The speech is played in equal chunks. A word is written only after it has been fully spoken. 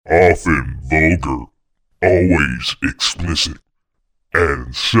often vulgar, always explicit,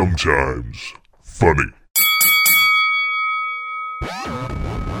 and sometimes funny.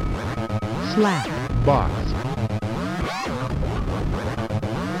 Slap Box.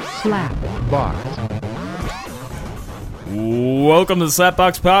 slap Box. Welcome to the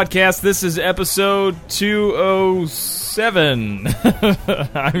Slapbox Podcast. This is episode 207.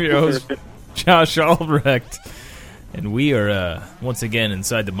 I'm your host, Josh Albrecht. And we are once again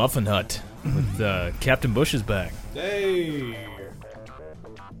inside the Muffin Hut with Captain Bush is back. Hey!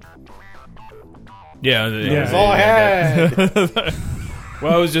 Yeah. That's all I had!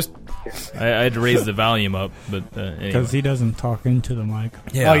 Well, I was just... I had to raise the volume up, but anyway. Because he doesn't talk into the mic.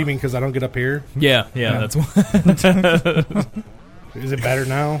 Yeah. Oh, you mean because I don't get up here? Yeah, that's why. Is it better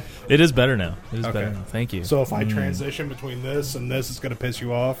now? It is better now. It is Okay. better now. Thank you. So if I transition between this and this, it's going to piss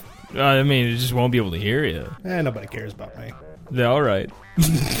you off? I mean, it just won't be able to hear you. Nobody cares about me. Yeah, all right.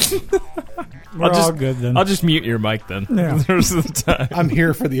 We're all good then. I'll just mute your mic then. Yeah. The rest of the time. I'm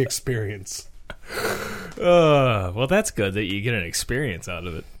here for the experience. Well, that's good that you get an experience out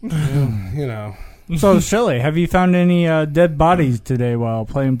of it. You know. So, Shelly, have you found any dead bodies today while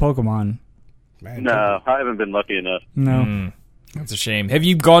playing Pokemon? Man, No, I haven't been lucky enough. No. That's a shame. Have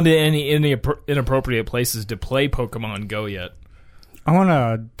you gone to any inappropriate places to play Pokemon Go yet? I want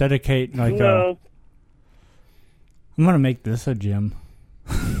to dedicate, like, No, I'm going to make this a gym.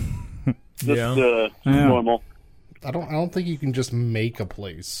 just Yeah. normal. I don't think you can just make a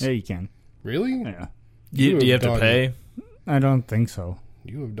place. Yeah, you can. Really? Yeah. Do you have to done- pay? I don't think so.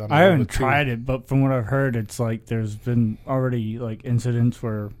 You have done. I all haven't the two. tried it, but from what I've heard, it's like there's been already, like, incidents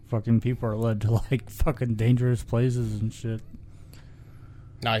where fucking people are led to, like, fucking dangerous places and shit.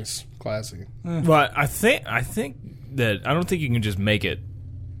 Nice, classy. Well, I think that I don't think you can just make it.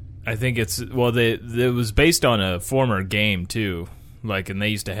 I think it was based on a former game too, like, and they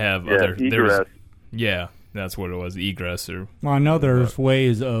used to have Yeah, egress. Yeah, that's what it was, egress or Well, I know there's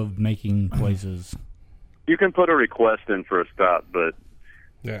ways of making places. You can put a request in for a stop, but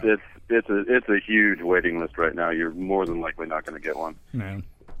Yeah. it's a huge waiting list right now. You're more than likely not going to get one. Man.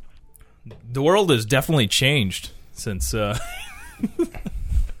 the world has definitely changed since like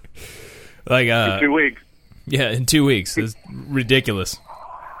In 2 weeks. yeah, in 2 weeks. It's ridiculous.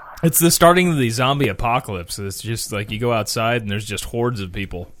 It's the starting of the zombie apocalypse. It's just like you go outside and there's just hordes of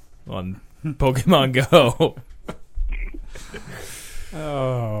people on Pokemon Go.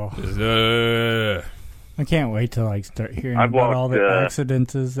 Oh. Just, I can't wait to, like, start hearing I've about all walked, the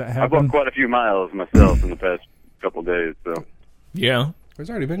accidents that I've happen. walked quite a few miles myself in the past couple of days. So yeah. There's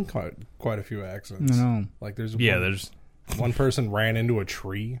already been quite a few accidents. No. Like there's There's one person ran into a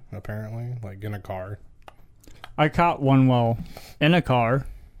tree apparently, like in a car. I caught one while in a car.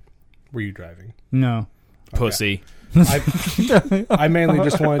 Were you driving? No. pussy. I mainly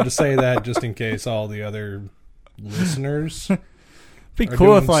just wanted to say that just in case all the other listeners. Be Are cool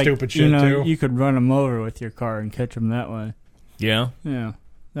doing if, like, stupid you shit, know, too. you could run them over with your car and catch them that way. Yeah. Yeah.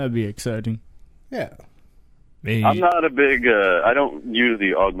 That'd be exciting. Yeah. Maybe- I'm not a big. I don't use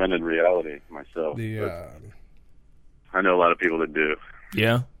the augmented reality myself. The I know a lot of people that do.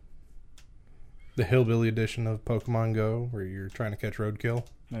 yeah. the hillbilly edition of Pokemon Go, where you're trying to catch roadkill,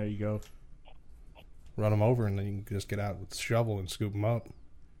 There you go. run them over, and then you can just get out with the shovel and scoop them up.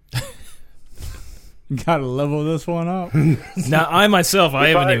 Gotta level this one up. Now, I myself, I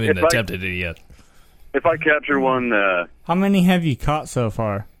If haven't I- even if I- attempted it yet. If I capture one, How many have you caught so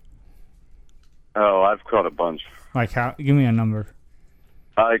far? I've caught a bunch. Like, how? Give me a number.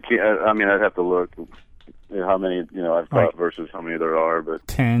 I can't. I mean, I'd have to look how many I've caught Like- versus how many there are, but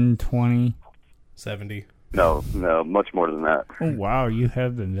 10, 20. 70. no, much more than that. Oh, wow. You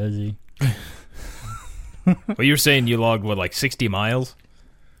have been busy. Well, you were saying you logged, what, like 60 miles?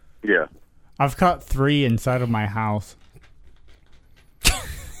 Yeah, I've caught 3 inside of my house.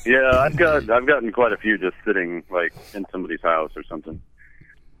 yeah. I've gotten quite a few just sitting like in somebody's house or something.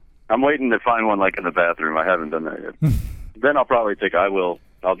 I'm waiting to find one like in the bathroom. I haven't done that yet. Then I'll probably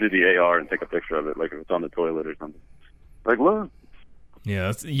I'll do the AR and take a picture of it, like if it's on the toilet or something. Like, look.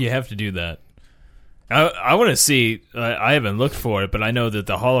 Yeah, you have to do that. I want to see. I haven't looked for it, but I know that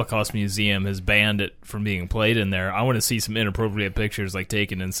the Holocaust Museum has banned it from being played in there. I want to see some inappropriate pictures, like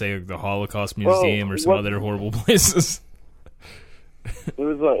taken in, say, the Holocaust Museum or some other horrible places. It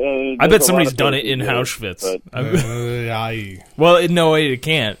was, I bet there's a somebody's lot of done it places in do it, Auschwitz. I Well, no way it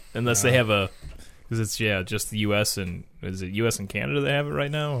can't, unless they have because it's just the U.S. and is it U.S. and Canada that have it right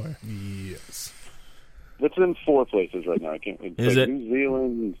now? Or? yes. It's in 4 places right now. I can't. It's Is like it? New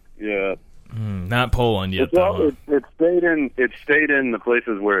Zealand? Yeah. Not Poland yet, It's all, though. it stayed in the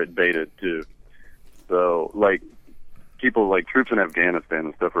places where it baited too. So like people like troops in Afghanistan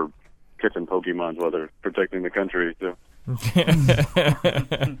and stuff are catching Pokemons while they're protecting the country. So.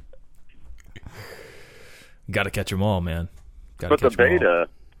 Got to catch them all, man. But the beta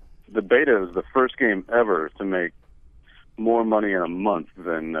is the first game ever to make more money in a month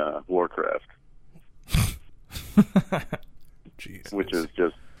than Warcraft. Jesus. Which is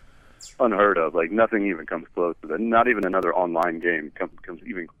just unheard of. Like, nothing even comes close to that. Not even another online game comes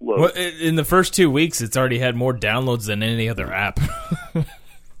even close. Well, in the first 2 weeks, it's already had more downloads than any other app.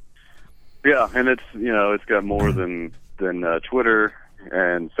 Yeah, and it's got more than Twitter,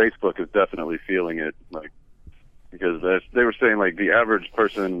 and Facebook is definitely feeling it. Like, because they were saying like the average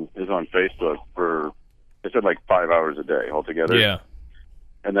person is on Facebook for, they said like 5 hours a day altogether. Yeah,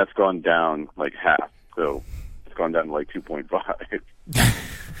 and that's gone down like half. So it's gone down to like 2.5.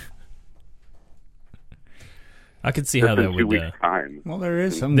 I could see how that in 2 would. weeks' time. Well, there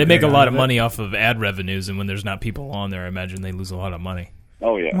is some. They make a good lot out of it. money off of ad revenues, and when there's not people on there, I imagine they lose a lot of money.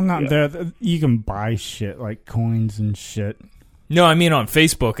 Oh yeah. Well, not yeah. there. You can buy shit like coins and shit. No, I mean on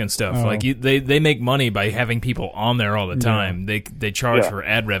Facebook and stuff. Oh. Like they make money by having people on there all the time. They charge Yeah. for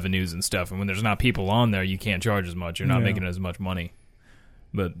ad revenues and stuff. And when there's not people on there, you can't charge as much. You're not Yeah. making as much money.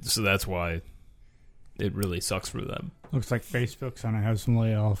 But so that's why it really sucks for them. Looks like Facebook's gonna have some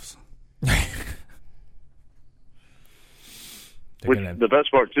layoffs. Which the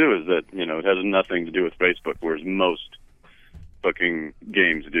best part too is that it has nothing to do with Facebook, whereas most fucking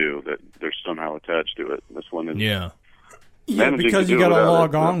games do. That they're somehow attached to it. This one is. Yeah. Yeah, Managing because to you do gotta without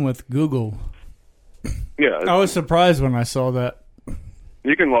log it, on with Google. Yeah, I was surprised when I saw that.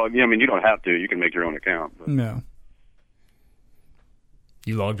 you can log. I mean, you don't have to. You can make your own account. But No.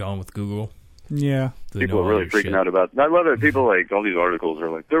 You logged on with Google. Yeah. They people know are all really your freaking shit. out about. I love it. People like all these articles are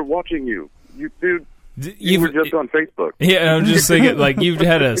like, they're watching you. You dude, you were just on Facebook. Yeah, I'm just thinking, like, you've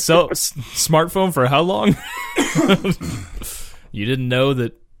had a smartphone for how long? You didn't know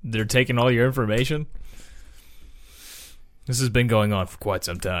that they're taking all your information? This has been going on for quite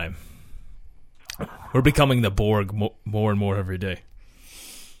some time. We're becoming the Borg more and more every day.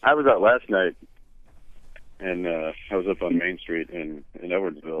 I was out last night, and I was up on Main Street in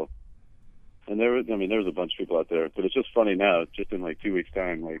Edwardsville, and there was a bunch of people out there. But it's just funny now, just in like 2 weeks'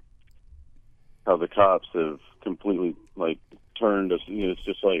 time, like how the cops have completely like turned us. It's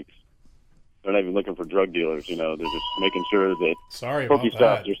just like they're not even looking for drug dealers. They're just making sure that Sorry about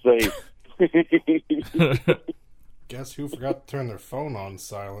Pokestops that. are safe. Guess who forgot to turn their phone on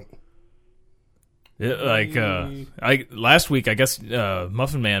silent? Yeah, like last week, I guess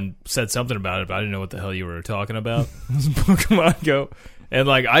Muffin Man said something about it, but I didn't know what the hell you were talking about. It was Pokemon Go, and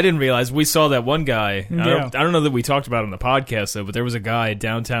like I didn't realize we saw that one guy. Yeah. I don't know that we talked about it on the podcast though, but there was a guy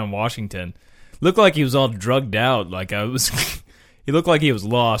downtown Washington, looked like he was all drugged out. Like he looked like he was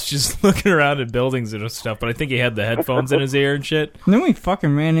lost, just looking around at buildings and stuff. But I think he had the headphones in his ear and shit. And then we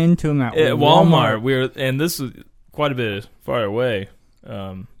fucking ran into him at At Walmart, and this was quite a bit far away.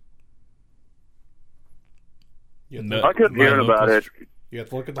 I kept hearing about it. You have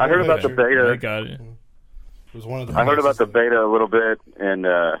to look at the I heard about the picture. I beta. got it. It was one of the I heard about the places beta a little bit, and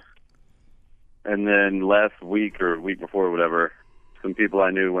then last week or week before, or whatever, some people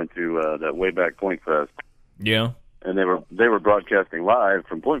I knew went to that Wayback Point Fest, Yeah. and they were broadcasting live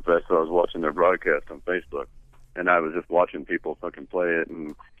from Point Fest, so I was watching their broadcast on Facebook, and I was just watching people fucking play it,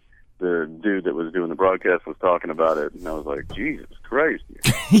 and the dude that was doing the broadcast was talking about it, and I was like, Jesus Christ.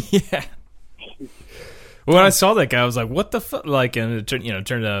 Yeah. When I saw that guy, I was like, "What the fuck?" Like, and it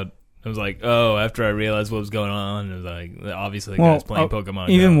turned out I was like, "Oh." After I realized what was going on, it was like, obviously, the guy's playing Pokemon.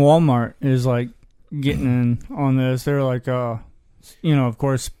 Even Go. Walmart is like getting in on this. They're like, of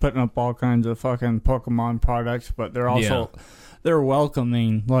course, putting up all kinds of fucking Pokemon products, but they're also they're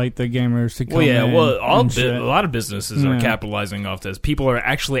welcoming like the gamers to come Well, yeah. in. Well, and shit. a lot of businesses are Yeah. capitalizing off this. People are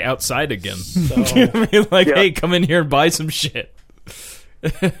actually outside again. So, Like, Yeah. hey, come in here and buy some shit.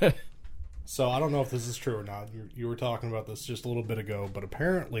 so I don't know if this is true or not. You were talking about this just a little bit ago, but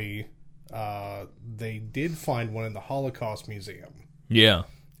apparently they did find one in the Holocaust Museum. Yeah.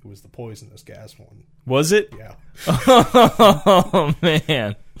 It was the poisonous gas one. Was it? Yeah. Oh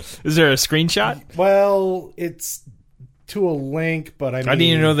man. Is there a screenshot? Well, it's to a link, but I mean, I didn't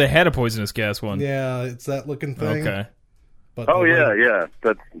even know they had a poisonous gas one. Yeah, it's that looking thing. Okay. But Oh the yeah,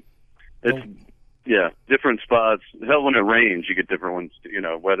 link- it's different spots. Hell, when it rains, you get different ones.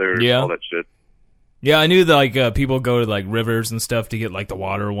 Weather, Yeah. all that shit. Yeah, I knew that like people go to like rivers and stuff to get like the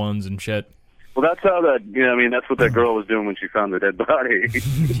water ones and shit. Well, that's how that. That's what that girl was doing when she found the dead body.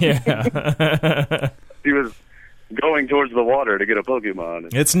 Yeah. She was going towards the water to get a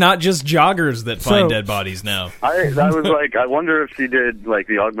Pokemon. It's not just joggers that find So- dead bodies now. I was like, I wonder if she did like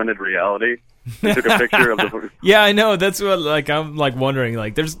the augmented reality You took a picture of the. Yeah, I know. That's what I'm wondering.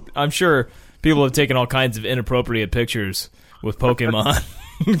 I'm sure people have taken all kinds of inappropriate pictures with Pokemon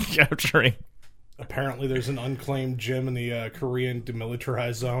capturing. Apparently, there's an unclaimed gym in the Korean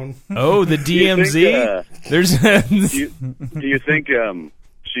demilitarized zone. Oh, the DMZ. There's. Do you think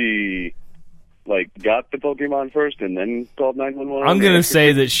she got the Pokemon first and then called 911? I'm gonna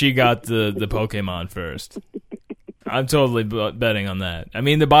say that she got the Pokemon first. I'm totally betting on that. I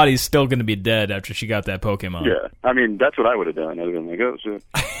mean, the body's still gonna be dead after she got that Pokemon. Yeah, I mean that's what I would have done. I'd have been like, oh shit,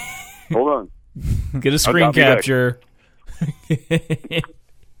 hold on, get a screen capture.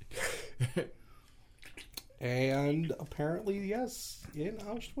 And apparently, yes, in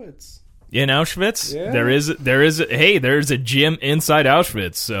Auschwitz. In Auschwitz, Yeah. there's a gym inside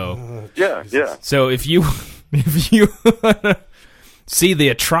Auschwitz. So yeah. So if you see the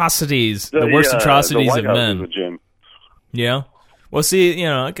atrocities, the worst atrocities the White of House men, is a gym. yeah. Well, see,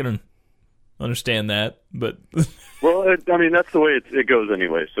 I can understand that, but Well, I mean that's the way it goes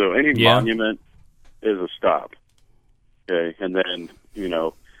anyway. So any Yeah. monument is a stop. Okay, and then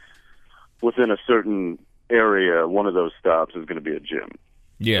within a certain area, one of those stops is going to be a gym.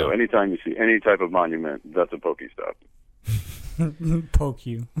 yeah, So anytime you see any type of monument, that's a Pokestop. Poke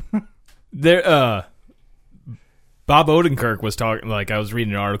you. there. Bob Odenkirk was talking. I was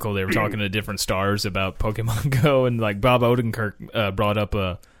reading an article. They were talking to different stars about Pokemon Go, and Bob Odenkirk brought up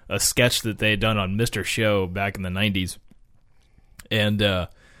a sketch that they had done on Mr. Show back in the '90s, and I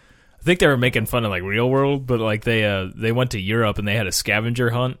think they were making fun of Real World, but they went to Europe and they had a scavenger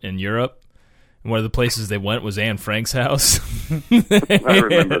hunt in Europe. And one of the places they went was Anne Frank's house. I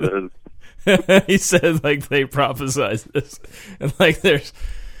remember this. He said they prophesized this, and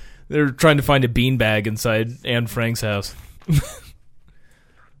they're trying to find a beanbag inside Anne Frank's house.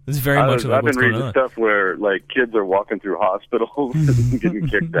 It's very much I've what's been going reading on. stuff where kids are walking through hospitals and getting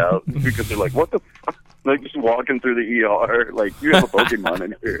kicked out because they're like, "What the fuck?" Just walking through the ER. You have a Pokemon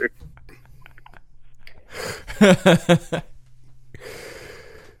in here.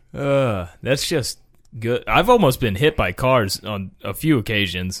 That's just good. I've almost been hit by cars on a few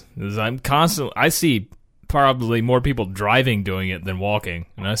occasions. 'Cause I see probably more people driving doing it than walking,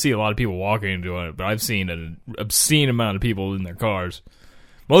 and I see a lot of people walking and doing it. But I've seen an obscene amount of people in their cars.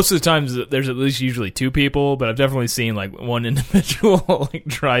 Most of the times, there's at least usually two people, but I've definitely seen one individual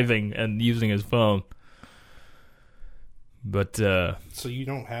driving and using his phone. But So you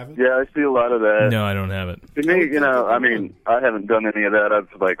don't have it? Yeah, I see a lot of that. no, I don't have it. To me, I mean, I haven't done any of that. I've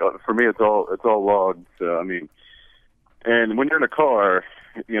for me, it's all logged. So I mean, and when you're in a car,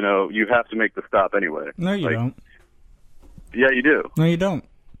 you have to make the stop anyway. No, you don't. Yeah, you do. No, you don't.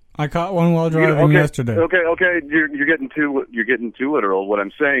 I caught one while driving yesterday. Okay. You're getting too literal. What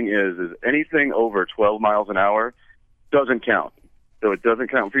I'm saying is anything over 12 miles an hour doesn't count. So it doesn't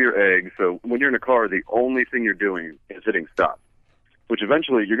count for your egg. So when you're in a car, the only thing you're doing is hitting stop, which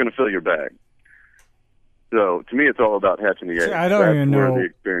eventually you're going to fill your bag. So to me, it's all about hatching the egg. See, I don't even where know. the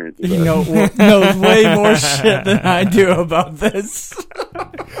experience is He at. knows way more shit than I do about this.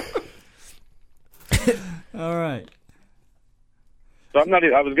 All right. So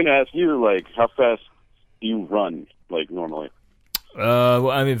I was going to ask you, how fast do you run, normally? Well,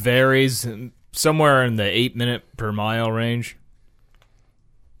 I mean, it varies. Somewhere in the 8-minute per mile range,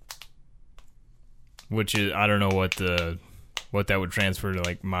 which is I don't know what that would transfer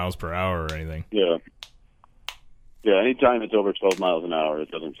to miles per hour or anything. Yeah. Yeah, anytime it's over 12 miles an hour,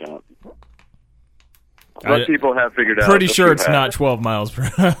 it doesn't count. But people have figured out. Pretty a sure few it's have. not 12 miles per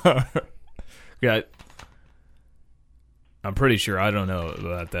hour. Yeah, I'm pretty sure. I don't know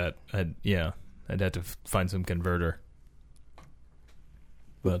about that. I'd have to find some converter.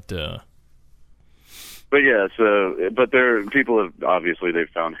 But yeah, but people have obviously they've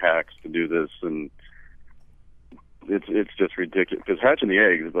found hacks to do this, and it's just ridiculous. Because hatching the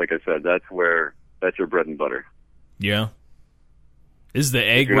eggs, like I said, that's your bread and butter. yeah, is the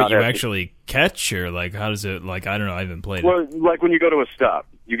egg you're what not you happy- actually catch, or how does it? I don't know. I haven't played it. Well, when you go to a stop,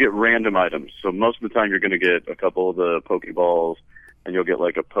 you get random items. So most of the time, you're going to get a couple of the Pokeballs, and you'll get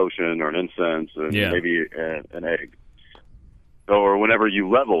a potion or an incense, and Yeah. maybe an egg. Or whenever you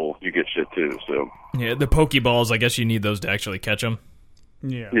level, you get shit too. So Yeah, the Pokeballs. I guess you need those to actually catch them.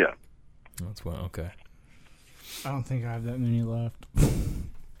 Yeah. yeah. That's well. Okay. I don't think I have that many left.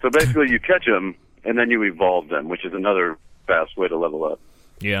 So basically, you catch them, and then you evolve them, which is another fast way to level up.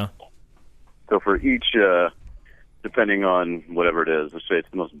 Yeah. So for each, depending on whatever it is, let's say it's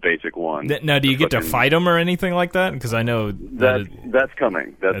the most basic one. Now, do you get to fucking- fight them or anything like that? Because I know That's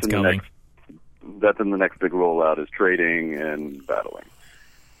coming. that's coming. That's in the next big rollout is trading and battling.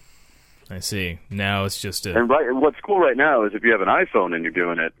 I see. Now it's just And what's cool right now is if you have an iPhone and you're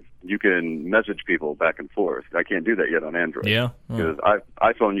doing it, you can message people back and forth. I can't do that yet on Android. Yeah? Because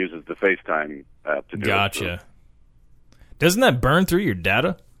iPhone uses the FaceTime app to do it. Gotcha. Doesn't that burn through your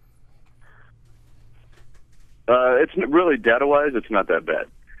data? It's really data-wise, it's not that bad.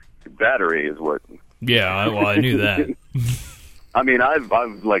 Battery is what. Yeah, well, I knew that. I mean, I've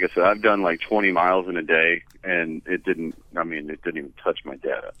like I said, I've done like 20 miles in a day, and it didn't even touch my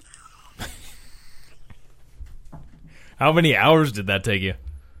data. How many hours did that take you?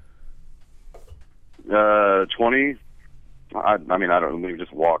 20. I mean, I don't know. We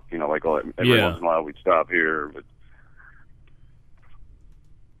just walk, like every once in a while we'd stop here. But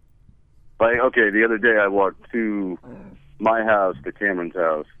like, okay, the other day I walked to my house to Cameron's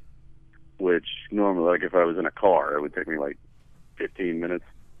house, which normally, like, if I was in a car, it would take me like 15 minutes.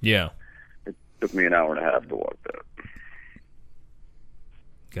 Yeah. It took me an hour and a half to walk that.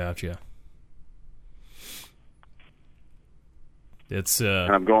 Gotcha. It's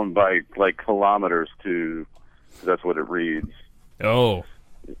And I'm going by like kilometers to. That's what it reads. Oh.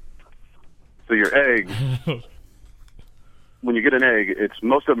 So your egg, when you get an egg,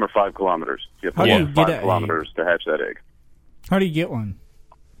 most of them are 5 kilometers. You have to How do you walk get 5 an kilometers to hatch that egg. How do you get one?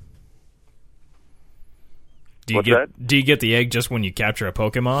 Do you get the egg just when you capture a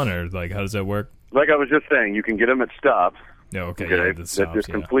Pokemon, or like how does that work? Like I was just saying, you can get them at stops. No, okay, Okay, yeah, that's just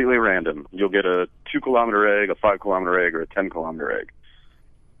completely random. You'll get a 2-kilometer egg, a 5-kilometer egg, or a 10-kilometer egg.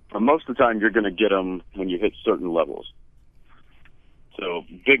 But most of the time, you're going to get them when you hit certain levels. So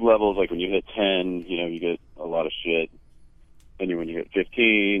big levels, like when you hit 10, you get a lot of shit. Then when you hit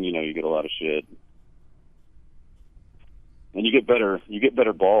 15, you get a lot of shit. And you get better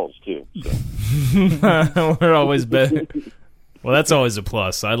balls too. So. We're always better. Well, that's always a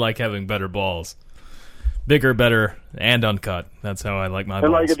plus. I like having better balls. Bigger, better, and uncut. That's how I like my balls.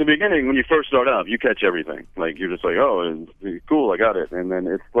 And like at the beginning, when you first start out, you catch everything. Like you're just like, oh, cool, I got it. And then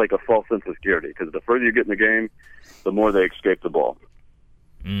it's like a false sense of security because the further you get in the game, the more they escape the ball.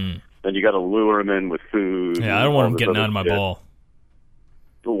 Mm. Then you got to lure them in with food. Yeah, I don't want them getting out of my ball.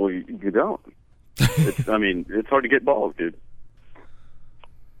 Well, you don't. It's hard to get balls, dude.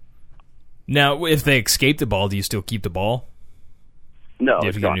 Now, if they escape the ball, do you still keep the ball? No, Do you have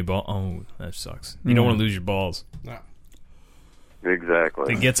it's to get a gone. new ball? Oh, that sucks. You don't want to lose your balls. No.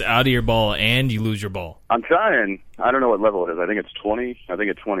 Exactly. It gets out of your ball and you lose your ball. I'm trying. I don't know what level it is. I think it's 20. I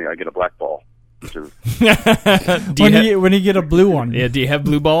think at 20 I get a black ball, which is When you get a blue one. Yeah, do you have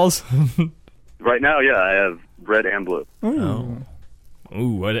blue balls? right now. Yeah, I have red and blue. Oh.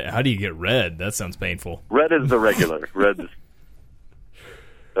 Ooh, how do you get red? That sounds painful. Red is the regular. Red's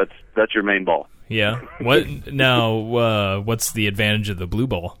that's your main ball. Yeah. What now? What's the advantage of the blue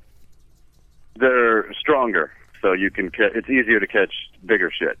ball? They're stronger, so you can it's easier to catch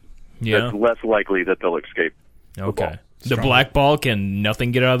bigger shit. Yeah. It's less likely that they'll escape. Okay. The black ball, can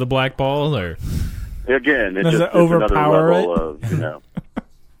nothing get out of the black ball, or Again, Does it's it overpower another level of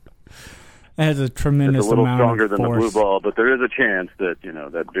It has a tremendous it's a little amount stronger of than force. the blue ball, but there is a chance that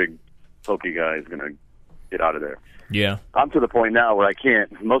that big pokey guy is going to get out of there. yeah? I'm to the point now where I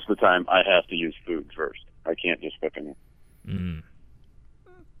can't. Most of the time, I have to use food first. I can't just fucking.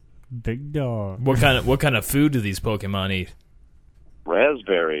 Big dog. What kind of food do these Pokemon eat?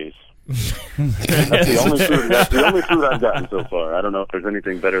 Raspberries. That's the only food I've gotten so far. I don't know if there's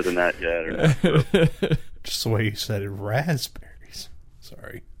anything better than that yet. Or not. Just the way you said it, raspberries.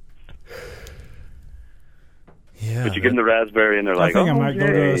 Sorry. Yeah, But you give them the raspberry, and they're like, think I "Oh, might go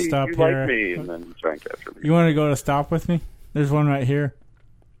to yay, a stop you here." like me," and then try and capture me. You want to go to stop with me? There's one right here.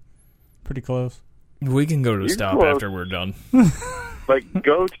 Pretty close. we can go to You're stop close. after we're done. Like,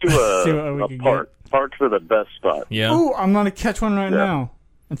 go See what to we a can park. Parks are the best spot. Yeah. Ooh, I'm gonna catch one right Yeah. now.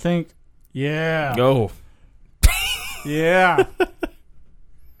 I think. Yeah. Go. Yeah.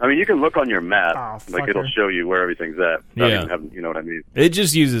 I mean, you can look on your map. Oh, Like, it'll fucker. show you where everything's at. without Yeah. even having, you know what I mean? It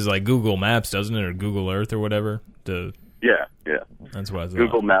just uses like Google Maps, doesn't it, or Google Earth or whatever? Yeah. That's why I thought.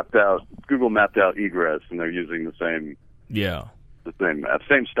 Google mapped out egress, and they're using the same map,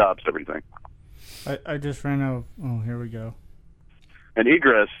 same stops, everything. I just ran out. Oh, here we go. And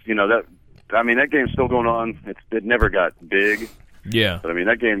egress, that game's still going on. It never got big, Yeah. but I mean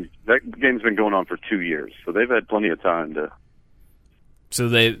that game's been going on for 2 years, so they've had plenty of time to. So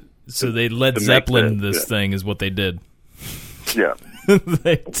they Led to make Zeppelin that, this yeah. thing is what they did. Yeah.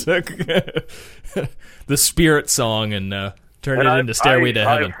 They took the Spirit song and turned it into Stairway to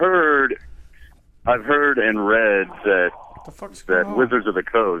Heaven. I've heard and read that What the fuck's going on? Wizards of the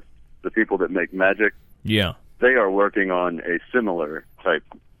Coast, the people that make Magic, Yeah. they are working on a similar type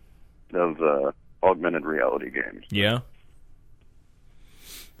of augmented reality games. Yeah.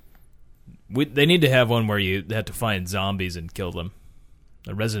 They need to have one where you have to find zombies and kill them.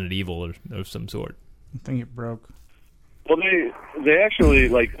 a Resident Evil or of some sort. I think it broke. Well, they actually,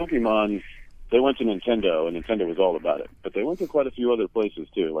 like, Pokemon, they went to Nintendo, and Nintendo was all about it. But they went to quite a few other places,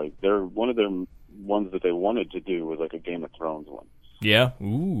 too. Like, one of their ones that they wanted to do was, like, a Game of Thrones one. Yeah?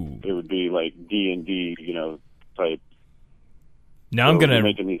 Ooh. It would be, like, D&D, type. Now I'm going to...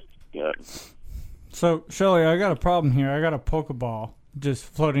 making these, yeah. So, Shelly, I got a problem here. I got a Pokeball just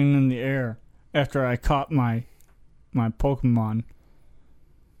floating in the air after I caught my Pokemon.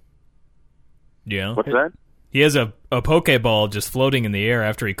 Yeah. What's that? He has a Pokeball just floating in the air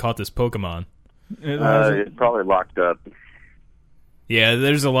after he caught this Pokemon. It's probably locked up. Yeah,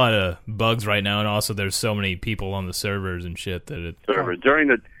 there's a lot of bugs right now, and also there's so many people on the servers and shit that it...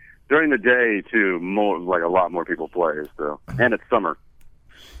 During the day, too, a lot more people play, so. And it's summer.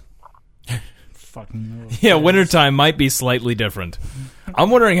 Fucking Yeah, wintertime might be slightly different. I'm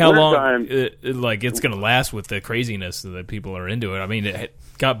wondering how long Wintertime- it's going to last with the craziness that people are into it. I mean, it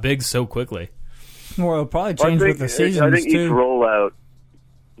got big so quickly. Well, it'll probably change with the seasons, I think too. each rollout,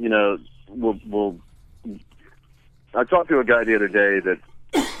 will... I talked to a guy the other day that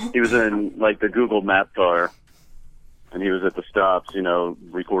he was in, like, the Google Map car, and he was at the stops,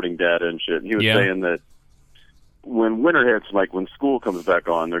 recording data and shit. And he was saying that when winter hits, like when school comes back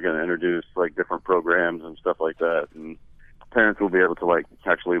on, they're going to introduce like different programs and stuff like that, and parents will be able to like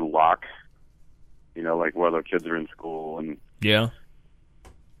actually lock, like while their kids are in school, and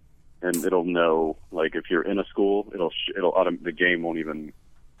it'll know like if you're in a school, the game won't even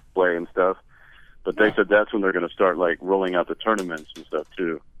play and stuff. But they said that's when they're going to start like rolling out the tournaments and stuff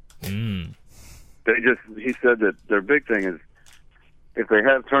too. Mm. He said that their big thing is if they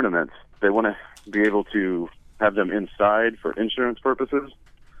have tournaments, they want to be able to have them inside for insurance purposes,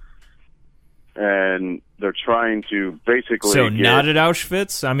 and they're trying to basically not at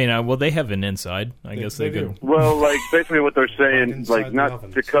Auschwitz. I mean, well, they have an inside. I guess they could. Well, like basically what they're saying, like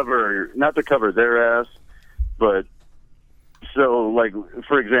not to cover their ass, but so like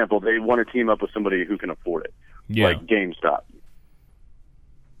for example, they want to team up with somebody who can afford it, like GameStop.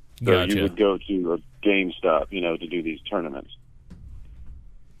 So Gotcha. you would go to a GameStop, to do these tournaments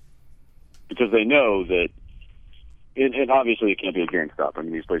because they know that. And obviously, it can't be a GameStop. I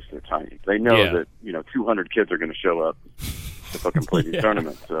mean, these places are tiny. They know that 200 kids are going to show up to fucking play these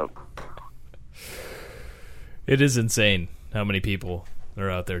tournaments. So it is insane how many people are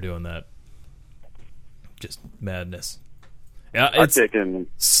out there doing that. Just madness. Yeah,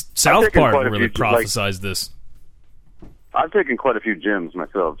 South Park really prophesized this. I've taken quite a few gyms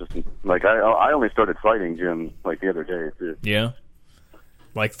myself. Just like I only started fighting gyms like the other day too. Yeah,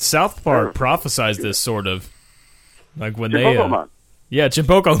 like South Park prophesized this sort of. Like when Pokemon.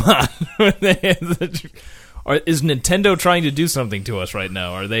 Pokemon. Is Nintendo trying to do something to us right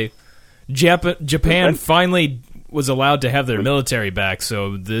now? Are they? Japan finally was allowed to have their military back,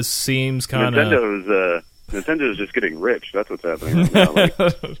 so this seems kind of. Nintendo's just getting rich. That's what's happening right now.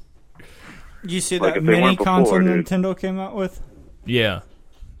 Like, you see like that mini console Nintendo came out with? Yeah.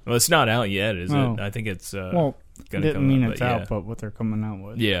 Well, it's not out yet, is it? I think it's. Well, gonna didn't come mean out, it's out, but what they're coming out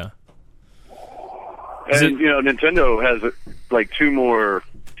with. Yeah. And Nintendo has like two new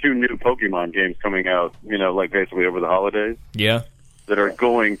Pokemon games coming out, like basically over the holidays. Yeah. That are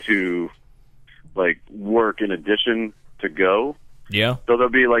going to like work in addition to Go. Yeah. So there'll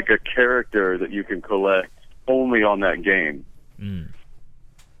be like a character that you can collect only on that game. Mm.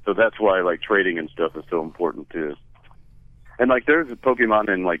 So that's why like trading and stuff is so important too. And like there's a Pokemon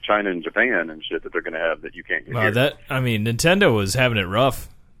in like China and Japan and shit that they're going to have that you can't get here. Nintendo was having it rough.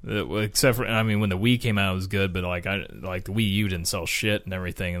 Except for, when the Wii came out, it was good, but like the Wii U didn't sell shit and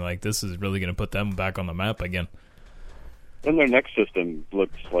everything, and like this is really going to put them back on the map again. And their next system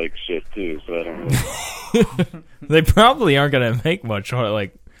looks like shit too, so I don't know. They probably aren't going to make much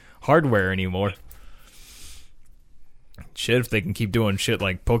hardware anymore. Shit, if they can keep doing shit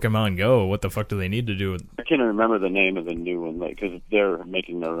like Pokemon Go, what the fuck do they need to do? I can't remember the name of the new one, like because they're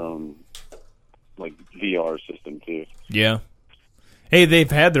making their own like VR system too. Yeah. Hey,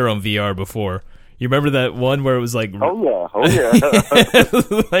 they've had their own VR before. You remember that one where it was like... Oh, yeah.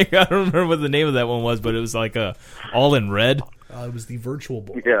 Like, I don't remember what the name of that one was, but it was like all in red. It was the Virtual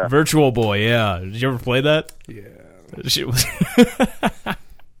Boy. Yeah. Virtual Boy, yeah. Did you ever play that? Yeah. That shit was...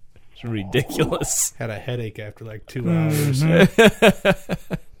 It's ridiculous. Had a headache after like 2 hours. That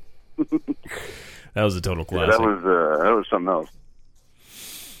was a total classic. Yeah, that was something else.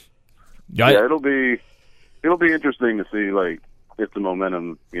 Yeah, it'll be interesting to see, like, if the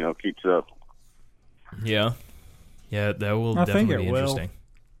momentum, keeps up. Yeah. Yeah, that will definitely be interesting.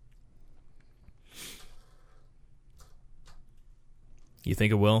 You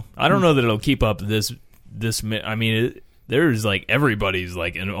think it will? I don't know that it'll keep up this there's like everybody's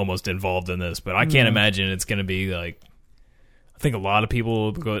like almost involved in this, but I can't imagine it's going to be like. I think a lot of people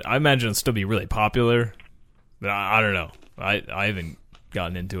will go. I imagine it'll still be really popular, but I don't know. I haven't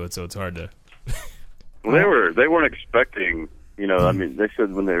gotten into it, so it's hard to. Well, they weren't expecting. I mean, they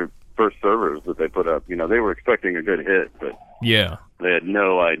said when their first servers that they put up, they were expecting a good hit, but Yeah. they had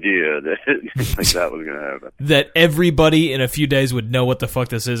no idea that that was going to happen. That everybody in a few days would know what the fuck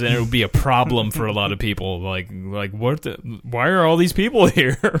this is, and it would be a problem for a lot of people. Like what? Why are all these people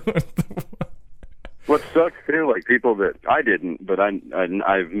here? What sucks too, like people that I didn't, but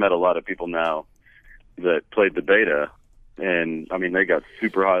I've met a lot of people now that played the beta, and I mean they got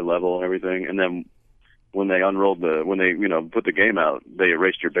super high level and everything, and then when they put the game out, they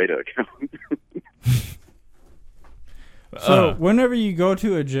erased your beta account. So whenever you go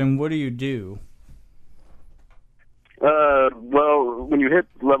to a gym, what do you do? Well, when you hit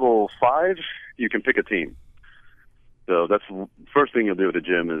level 5, you can pick a team. So that's the first thing you'll do at a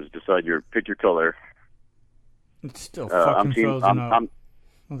gym is pick your color. It's still fucking frozen up.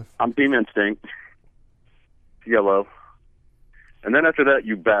 I'm Team Instinct, yellow. And then after that,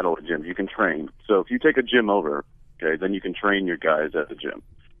 you battle at gyms. You can train. So if you take a gym over, okay, then you can train your guys at the gym.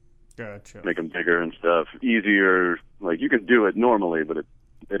 Gotcha. Make them bigger and stuff. Easier. Like, you can do it normally, but at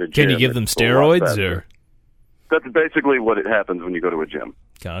a gym... Can you give them steroids, or...? That's basically what it happens when you go to a gym.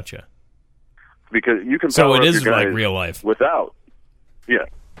 Gotcha. Because you can So power it up is your guys like real life. without... Yeah.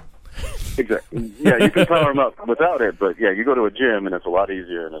 Exactly. Yeah, you can power them up without it, but yeah, you go to a gym and it's a lot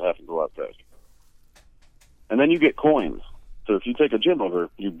easier and it happens a lot faster. And then you get coins. So if you take a gym over,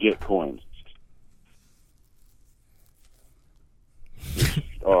 you get coins.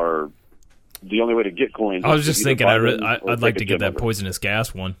 Or the only way to get coins. I was just thinking I'd like to get that over. poisonous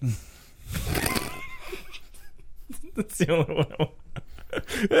gas one. That's the only one.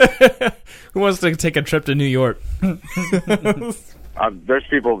 Who wants to take a trip to New York? There's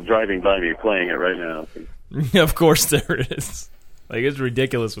people driving by me playing it right now. Of course there is. Like, it's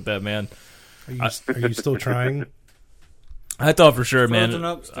ridiculous with that, man. Are you still trying? I thought for sure, Frozen man.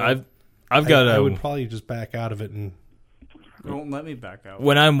 up still. I've got I a. would probably just back out of it and Don't let me back out.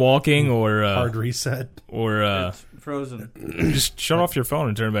 When I'm walking or hard reset. or It's frozen. just shut off your phone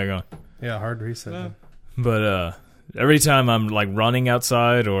and turn it back on. Yeah, hard reset. Yeah. But every time I'm like running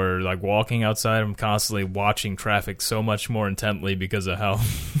outside or like walking outside, I'm constantly watching traffic so much more intently because of how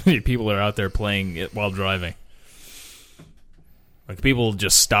many people are out there playing it while driving. Like, people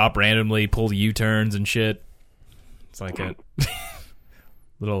just stop randomly, pull U-turns and shit. It's like a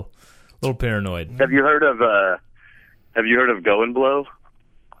little paranoid. Have you heard of Go and Blow?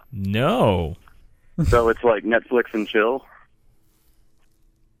 No. So it's like Netflix and chill,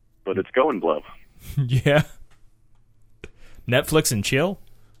 but it's Go and Blow. Yeah. Netflix and chill?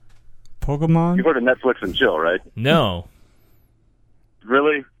 Pokemon? You've heard of Netflix and chill, right? No.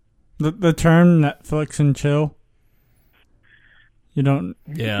 Really? The term Netflix and chill? You don't...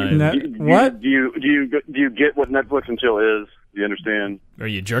 Yeah. What? Do you get what Netflix and chill is? Do you understand? Are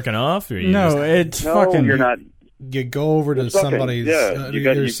you jerking off? Or are you No, just- it's No, fucking... you're not. You go over to It's fucking- somebody's yeah, you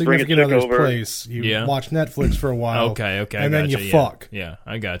bring your a significant chick other's over. place. You Yeah. watch Netflix for a while. Okay, I and then gotcha, you yeah. fuck. Yeah,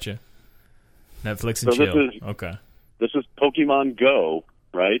 I got you. Netflix and So this chill. is- Okay. This is Pokemon Go,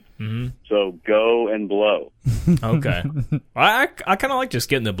 right? Mm-hmm. So Go and Blow. Okay. I kind of like just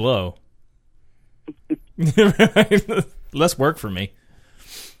getting the blow. Less work for me.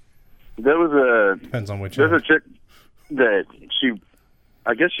 There was a Depends on which. there's a end. chick that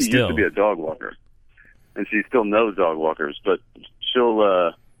I guess she Still. used to be a dog walker, and she still knows dog walkers, but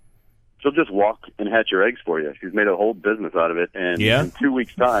she'll just walk and hatch your eggs for you. She's made a whole business out of it, and Yeah? in 2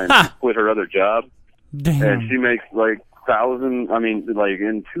 weeks' time, Ha! she quit her other job, Damn. and she makes like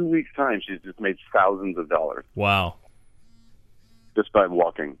in 2 weeks' time, she's just made thousands of dollars Wow. just by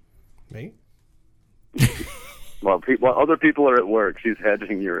walking. Me? While other people are at work, she's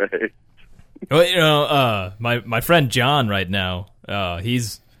hatching your eggs. Well, you know, my friend John right now,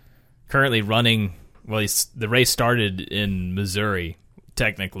 he's currently running. Well, the race started in Missouri.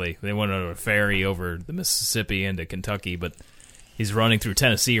 Technically, they went on a ferry over the Mississippi into Kentucky, but he's running through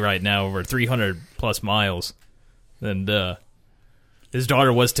Tennessee right now, over 300 plus miles. And his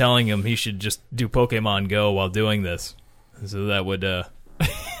daughter was telling him he should just do Pokemon Go while doing this, so that would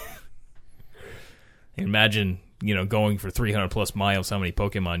imagine, you know, going for 300 plus miles, how many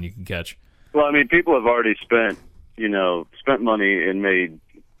Pokemon you can catch. Well, I mean, people have already spent money and made,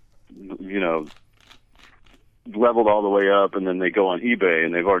 leveled all the way up, and then they go on eBay,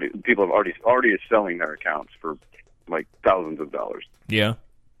 and people have already selling their accounts for like thousands of dollars. Yeah,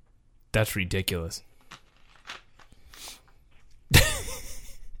 that's ridiculous.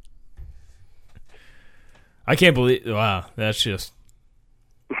 I can't believe. Wow, that's just.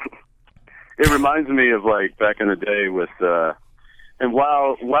 It reminds me of like back in the day with, and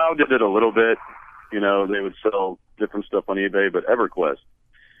WoW did it a little bit. You know, they would sell different stuff on eBay, but EverQuest,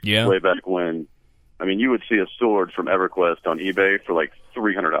 Yeah. way back when, I mean, you would see a sword from EverQuest on eBay for like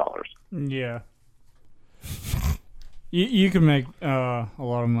 $300. Yeah. You can make a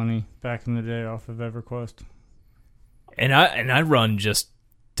lot of money back in the day off of EverQuest. And I run just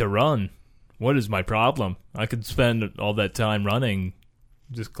to run. What is my problem? I could spend all that time running,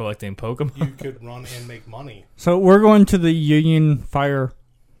 just collecting Pokemon. You could run and make money. So we're going to the Union Fire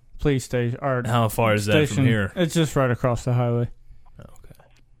Police Station. Or How far is that station. from here? It's just right across the highway. Okay.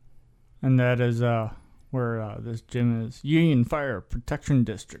 And that is where this gym is. Union Fire Protection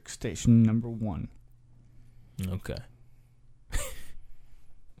District, Station number 1. Okay.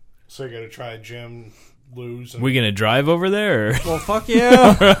 So you're gonna try a gym, lose, and We gonna drive over there? Or? Well, fuck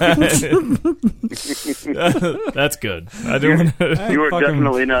yeah. That's good. I don't. You are fucking-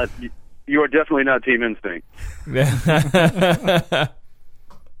 definitely not. You are definitely not Team Instinct.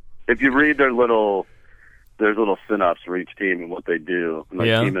 If you read there's little synopsis for each team and what they do. And like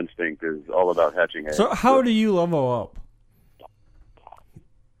Yeah. Team Instinct is all about hatching eggs. So how do you level up?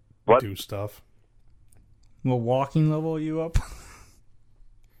 What? do stuff. Will walking level you up?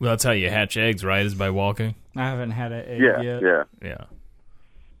 Well, that's how you hatch eggs, right? Is by walking. I haven't had an egg Yeah, yet. yeah. Yeah.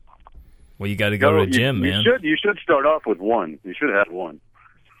 Well, you got to go to the gym, man. You should start off with one. You should have one.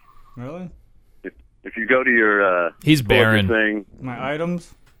 Really? If you go to your He's pull up your barren. thing, My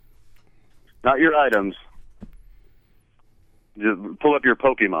items? not your items. Just pull up your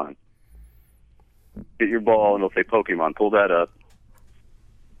Pokemon. Get your ball and it'll say Pokemon. Pull that up.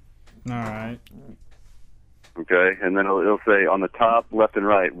 All right. Okay, and then it'll say on the top, left and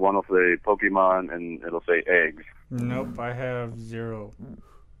right, one will say Pokemon and it'll say eggs. Nope, I have 0. You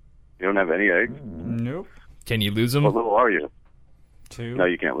don't have any eggs? Nope. Can you lose them? What level are you? 2. No,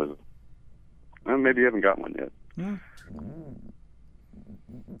 you can't lose them. Well, maybe you haven't got one yet. Yeah.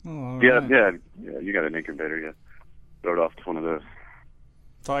 Oh, all Yeah, right. yeah, you got an incubator, yeah. Throw it off to one of those.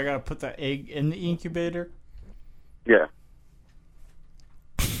 So I gotta put the egg in the incubator? Yeah.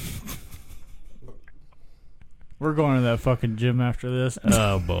 We're going to that fucking gym after this.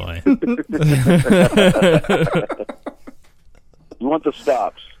 Oh boy. You want the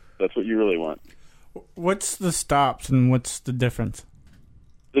stops. That's what you really want. What's the stops and what's the difference?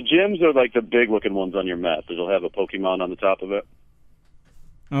 The gyms are like the big looking ones on your map. It'll have a Pokemon on the top of it.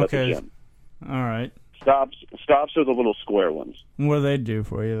 That's a Okay. gym. All right. Stops are the little square ones. What do they do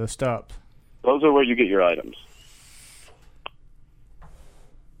for you, the stops? Those are where you get your items.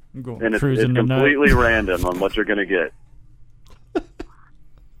 I'm going And it's cruising tonight. completely random on what you're going to get.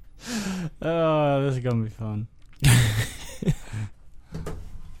 Oh, this is going to be fun.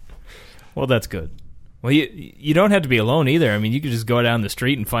 Well, that's good. Well, you don't have to be alone either. I mean, you could just go down the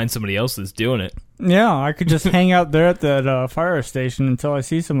street and find somebody else that's doing it. Yeah, I could just hang out there at that fire station until I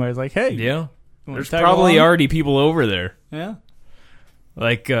see somebody. It's like, hey. Yeah. you wanna There's tag probably along? already people over there. Yeah.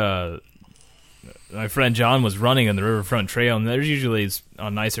 Like, my friend John was running on the Riverfront Trail, and there's usually,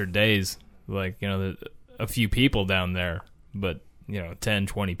 on nicer days, like, you know, a few people down there. But, 10,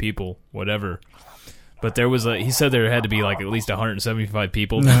 20 people, whatever. But there was he said there had to be like at least 175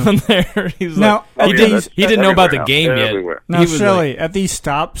 people down there. He was Now, like, at these, he didn't know about the Everywhere game now. yet. Everywhere. now He was Shelly, at these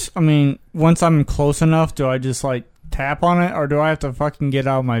stops, I mean, once I'm close enough, do I just like tap on it, or do I have to fucking get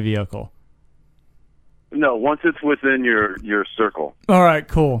out of my vehicle? No, once it's within your circle. All right,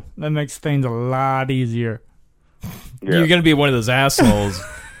 cool. That makes things a lot easier. Yeah. You're gonna be one of those assholes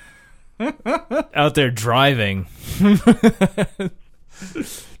out there driving,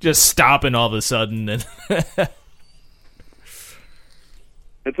 just stopping all of a sudden. And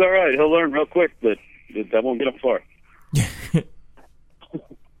It's all right. He'll learn real quick that won't get him far.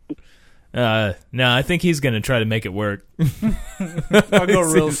 no, I think he's gonna try to make it work. I'll go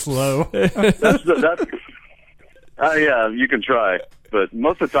real slow. That's yeah, you can try, but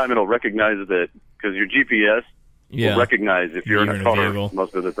most of the time it'll recognize that because your GPS will recognize if you're in a car vehicle.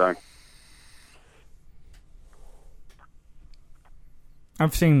 most of the time.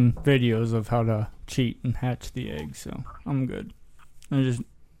 I've seen videos of how to cheat and hatch the egg, so I'm good. I just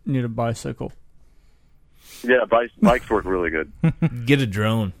need a bicycle. Yeah, bikes work really good. Get a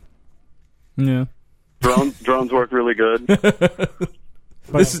drone. Yeah. Drones work really good.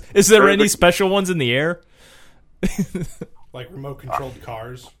 Is there any special ones in the air? Like remote controlled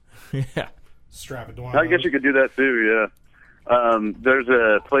cars. Yeah. Strap it to one I of guess those. you could do that too. Yeah. There's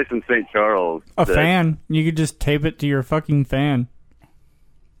a place in St. Charles. A that- fan. You could just tape it to your fucking fan.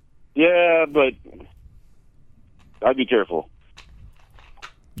 Yeah, but I'd be careful.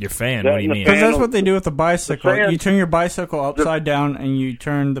 Your fan? Yeah, What do you the mean? Because fan- that's what they do with the bicycle. fan- You turn your bicycle upside down and you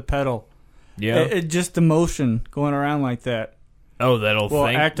turn the pedal. Yeah. It just the motion going around like that Oh, that'll will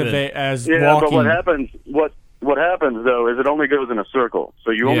think activate as Yeah, walking. but what happens though is it only goes in a circle.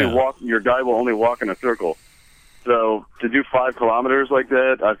 So you only Yeah. walk. Your guy will only walk in a circle. So to do 5 kilometers like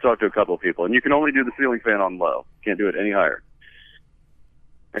that, I've talked to a couple of people, and you can only do the ceiling fan on low. Can't do it any higher.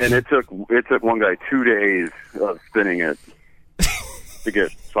 And it took one guy 2 days of spinning it to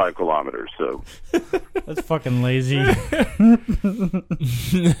get 5 kilometers. So That's fucking lazy.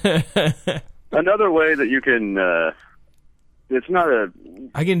 another way that you can, it's not a,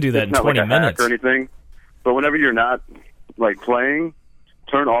 I can do that in it's not 20 like a hack minutes. or anything, but whenever you're not like playing,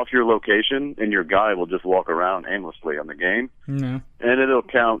 turn off your location, and your guy will just walk around aimlessly on the game, No. and it'll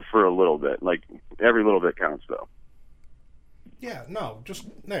count for a little bit. Like every little bit counts, though. Yeah, no, just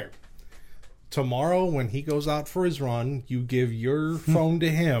there. Tomorrow, when he goes out for his run, you give your phone to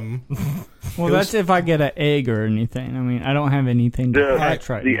him. Well, that's if I get an egg or anything. I mean, I don't have anything to The- hatch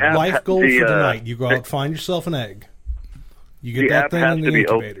right the now. app- Life goal the, for tonight. You go out, find yourself an egg. You get the that app thing has in to the be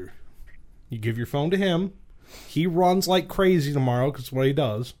open. incubator. You give your phone to him. He runs like crazy tomorrow because it's what he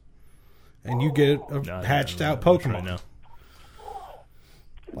does. And you get a hatched out Pokemon. Right now.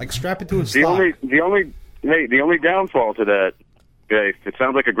 Like strap it to his The stock. the only downfall to that, okay, it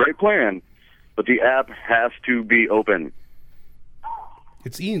sounds like a great plan, but the app has to be open.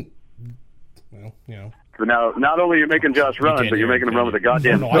 It's Ian. Well, you know. So now, not only you're making Josh run, can't but you're hear making him, him run with a can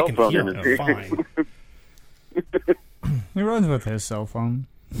goddamn No, I cell can phone hear in him his fine. He runs with his cell phone.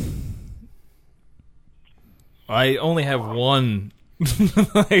 I only have one.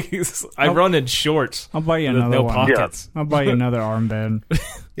 Like, I run in shorts. I'll buy you with another no one. pockets. I'll buy you another armband.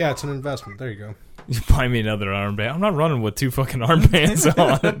 Yeah, it's an investment. There you go. You buy me another armband. I'm not running with 2 fucking armbands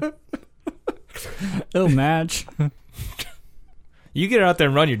on. It'll match. You get out there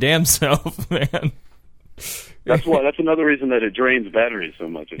and run your damn self, man. That's why. That's another reason that it drains batteries so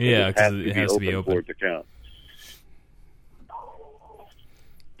much. Yeah, 'cause it it has to be open. for it to count.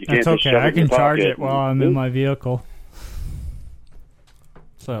 You can't That's just okay. shove I in your can charge pocket it while I'm in my vehicle.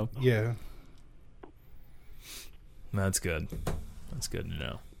 So, Yeah. That's good. That's good to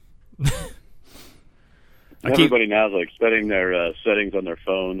know. Everybody now is like setting their settings on their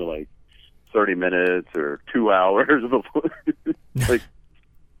phone to like 30 minutes or 2 hours before. Like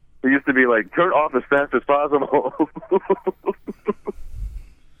it used to be like turn off as fast as possible.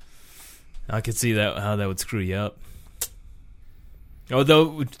 I could see that how that would screw you up.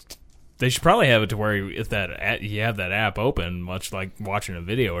 Although they should probably have it to where if that you have that app open, much like watching a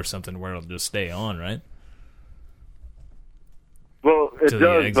video or something, where it'll just stay on, right? Well, it Till you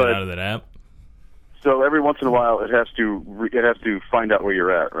does, exit but out of that app. so every once in a while it has to find out where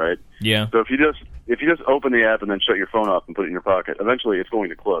you're at, right? Yeah. So if you just open the app and then shut your phone off and put it in your pocket, eventually it's going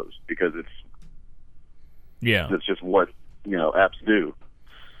to close because Yeah. it's just what apps do.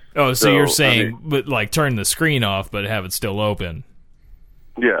 Oh, so So, you're I saying, mean- but like turn the screen off, but have it still open.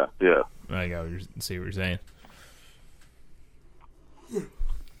 Yeah, yeah. I got see what you're saying.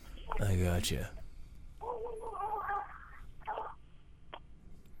 I gotcha.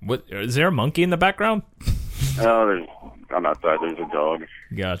 What is there a monkey in the background? Oh, I'm outside. There's a dog.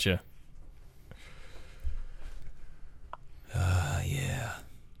 Gotcha. Yeah.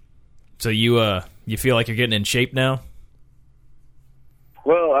 So you feel like you're getting in shape now?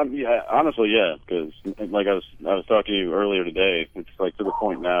 Well, honestly, yeah, because like I was talking to you earlier today, it's like to the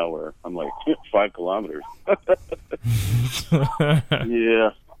point now where I'm like 5 kilometers. Yeah,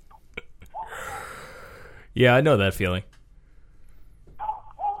 Yeah, I know that feeling.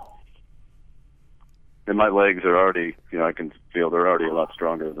 and my legs are already, I can feel they're already a lot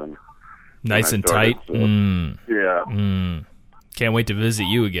stronger than. Nice I and started, tight. so- Mm, Yeah, mm. Can't wait to visit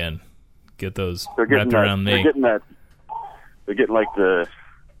you again. Get those they're getting wrapped that. around They're me. getting that. They're getting like the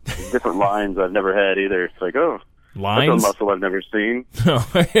different lines I've never had either. It's like, oh, that's a Lines? muscle I've never seen. Oh,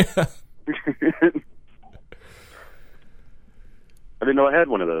 yeah. I didn't know I had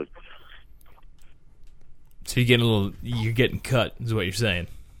one of those. So you're getting cut, is what you're saying.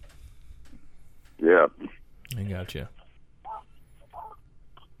 Yeah. I gotcha.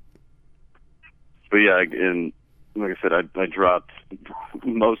 But yeah, and like I said, I dropped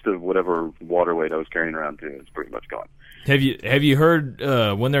most of whatever water weight I was carrying around too. It's pretty much gone. Have you heard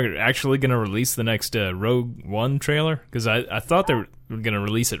when they're actually going to release the next Rogue One trailer? Because I thought they were going to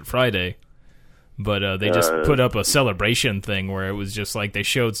release it Friday, but they just put up a celebration thing where it was just like they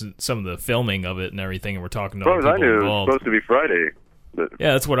showed some of the filming of it and everything, and we're talking to As far other as I people knew, it was involved. supposed to be Friday. But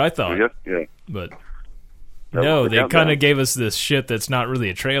Yeah, that's what I thought. yeah. But That no, was the they countdown. kind of gave us this shit that's not really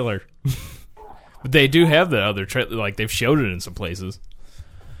a trailer. But they do have the other trailer, like they've showed it in some places.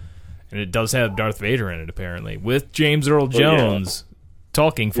 And it does have Darth Vader in it, apparently, with James Earl Jones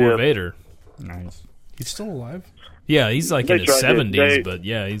talking for Vader. Nice. He's still alive? Yeah, he's like in his 70s, but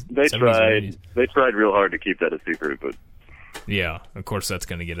yeah, he's they 70s or 80s. tried real hard to keep that a secret, but Yeah, of course that's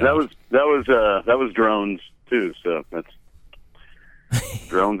going to get that out. was drones too. So that's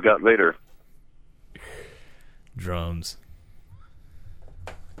drones got Vader. Drones.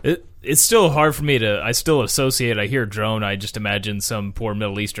 It's still hard for me to. I still associate. I hear drone. I just imagine some poor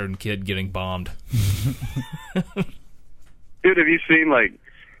Middle Eastern kid getting bombed. Dude, have you seen like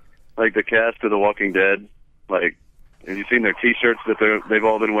the cast of The Walking Dead? Like, have you seen their T-shirts that they've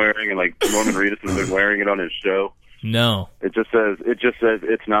all been wearing, and like Norman Reedus has been wearing it on his show? No. It just says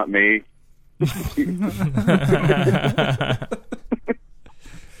it's not me.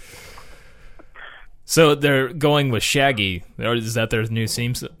 So they're going with Shaggy. Is that their new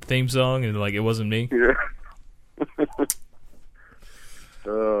theme song? And like, it wasn't me. Yeah.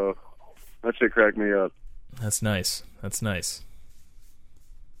 Oh, that shit cracked me up. That's nice.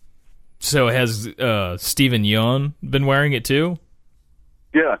 So has Stephen Yeun been wearing it too?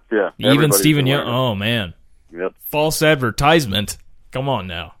 Yeah. Even Everybody's Stephen been Yeun. wearing it. Oh man. Yep. False advertisement. Come on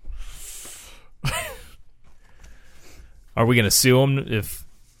now. Are we gonna sue him if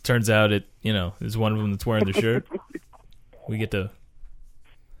turns out it is one of them that's wearing the shirt? We get to.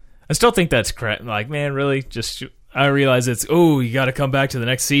 I still think that's crap. Like, man, really? I realize it's you got to come back to the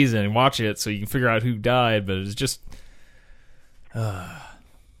next season and watch it so you can figure out who died. But it's just. I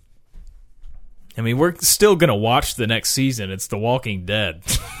mean, we're still gonna watch the next season. It's The Walking Dead.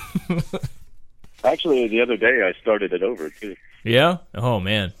 Actually, the other day I started it over too. Yeah. Oh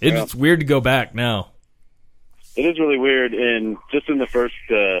man, it's weird to go back now. It is really weird, and just in the first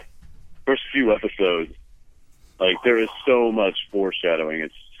few episodes, like there is so much foreshadowing.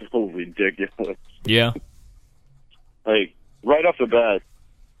 It's so ridiculous. Yeah. Like right off the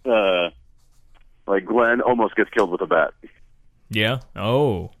bat, like Glenn almost gets killed with a bat, Yeah.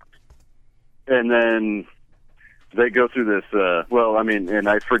 Oh. and then they go through this. And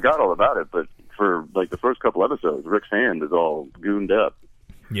I forgot all about it, but for like the first couple episodes, Rick's hand is all gooned up,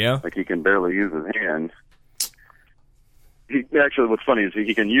 Yeah. like he can barely use his hand. Actually, what's funny is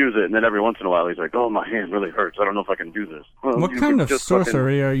he can use it, and then every once in a while he's like, "Oh, my hand really hurts. I don't know if I can do this." Well, What you kind could of just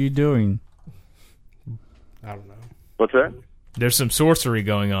sorcery are you doing? I don't know. What's that? There's some sorcery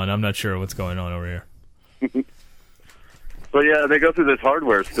going on. I'm not sure what's going on over here. But yeah, they go through this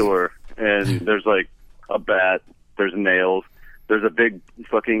hardware store, and there's like a bat, there's nails, there's a big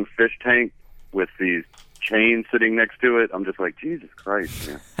fucking fish tank with these chains sitting next to it. I'm just like, Jesus Christ,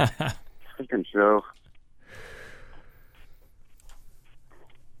 man. Fucking show.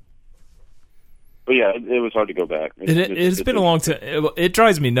 But yeah, it was hard to go back. It's been a long time. It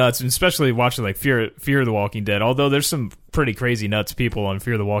drives me nuts, especially watching like Fear of the Walking Dead. Although there's some pretty crazy nuts people on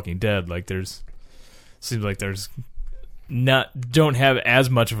Fear of the Walking Dead. Like seems like there's don't have as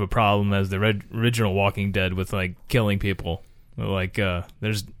much of a problem as the original Walking Dead with like killing people. Like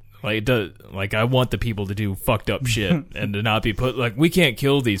there's like I want the people to do fucked up shit and to not be put like, we can't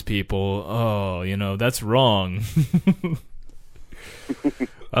kill these people. Oh, that's wrong.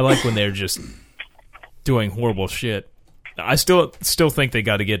 I like when they're just doing horrible shit. I still think they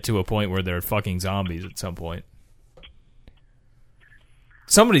got to get to a point where they're fucking zombies at some point.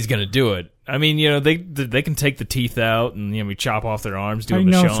 Somebody's gonna do it. I mean, they can take the teeth out and we chop off their arms, do a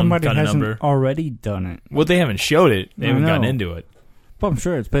Michonne somebody kind of hasn't number. already done it. Well, they haven't showed it. They haven't gotten know. into it. But I'm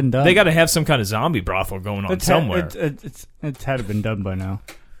sure it's been done. They got to have some kind of zombie brothel going on somewhere. It's had been done by now.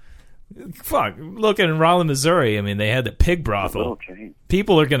 Fuck, look in Raleigh, Missouri. I mean, they had the pig brothel. Okay.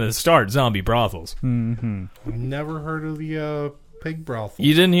 People are going to start zombie brothels. Mm-hmm. I've never heard of the pig brothel.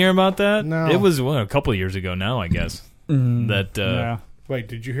 You didn't hear about that? No. It was a couple of years ago now, I guess. That Yeah. Wait,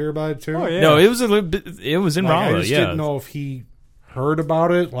 did you hear about it too? Oh, yeah. No, it was a little bit. It was in Like, I Raleigh. just Yeah. didn't know if he heard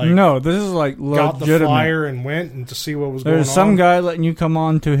about it. Like, No, this is like got the legitimate. flyer and went and to see what was going on. There's some guy letting you come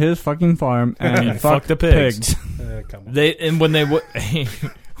on to his fucking farm and And fuck fuck the pigs. Come on. When they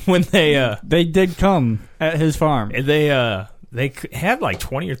when They did come at his farm. they had like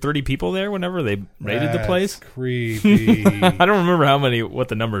 20 or 30 people there whenever they raided the That's place. creepy. I don't remember what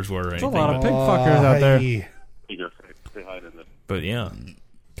the numbers were or There's a anything. lot of pig fuckers out there. Aye. You just say hi to them. But yeah,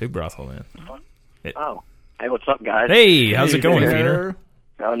 pig brothel, man. Oh. Hey, what's up, guys? Hey, how's it going, Hey Peter?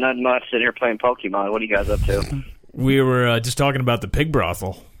 there. Oh, nothing much. Sitting here playing Pokemon. What are you guys up to? We were just talking about the pig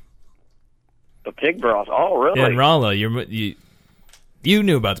brothel. The pig broth. Oh, really? Yeah, in Raleigh, you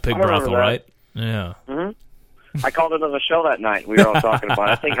knew about the pig I remember brothel, that. right? Yeah. I called into the show that night. We were all talking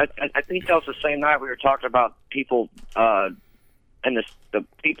about it. I think that was the same night we were talking about people, and the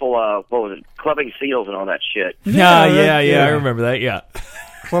people, what was it, clubbing seals and all that shit. Yeah, Yeah, I remember that. Yeah.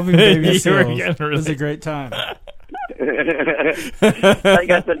 Fluffing baby You were seals. getting It was really- a great time. How you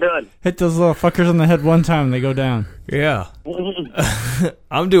guys been doing? Hit those little fuckers on the head one time and they go down. Yeah.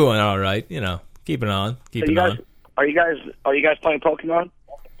 I'm doing all right, you know. Keeping on. So Keeping you guys, on. are you guys playing Pokemon?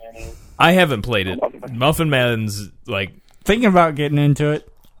 I haven't played it. Muffin Man's like, Thinking about getting into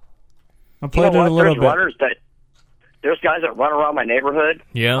it. I You played know it a what? little There's bit. there's guys that run around my neighborhood,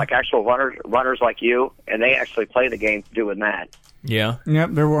 yeah, like actual runners like you, and they actually play the game doing that. yeah, Yep,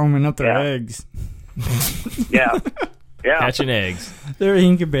 they're warming up their Yeah. eggs. Yeah, yeah, catching eggs. They're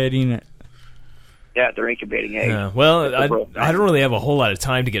incubating it. yeah. They're incubating eggs. Yeah. Well, That's a real thing. I don't really have a whole lot of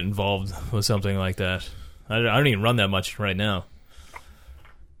time to get involved with something like that. I don't even run that much right now,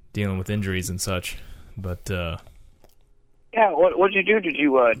 dealing with injuries and such. But Yeah. What did you do? Did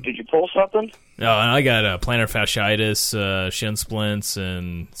you pull something? no, and I got plantar fasciitis, shin splints,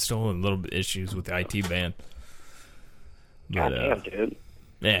 and still a little bit issues with the IT band. But, God damn, dude.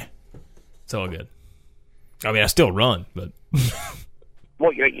 yeah, it's all good. I mean, I still run, but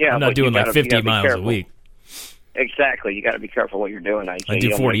Well, yeah, I'm not but you doing like gotta- you 50 gotta be miles a careful. week. Exactly. You got to be careful what you're doing. I You do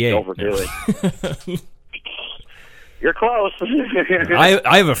don't 48. Overdo it. You're close.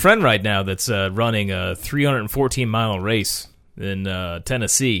 I have a friend right now that's running a 314-mile race in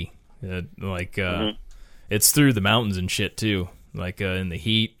Tennessee. It's through the mountains and shit too, like in the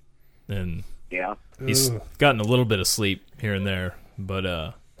heat, and Yeah. he's gotten a little bit of sleep here and there,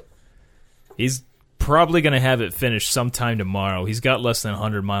 but he's probably going to have it finished sometime tomorrow. He's got less than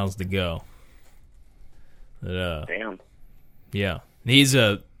 100 miles to go. But, Damn. yeah, he's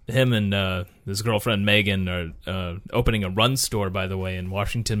him and his girlfriend Megan are opening a run store, by the way, in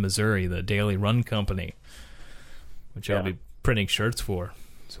Washington, Missouri, the Daily Run Company, which I'll be printing shirts for.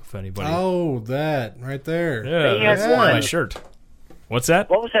 So if anybody, Oh, that right there. yeah, He has that's one. my shirt. What's that?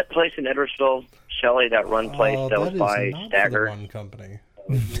 What was that place in Edwardsville, Shelley? That run place that was is by not Stagger. the one company.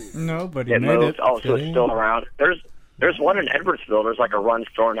 No, but he It made moved. it. Oh, so it's still around. There's one in Edwardsville. There's like a run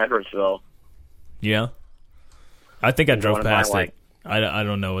store in Edwardsville. Yeah, I think I drove one of past my, it. I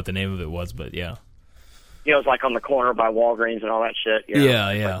don't know what the name of it was, but yeah. You know, it's like on the corner by Walgreens and all that shit. You know? Yeah,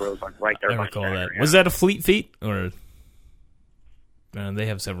 It's yeah. Like where it was like right there I by recall Stagger, that. yeah. Was that a Fleet Feet or? They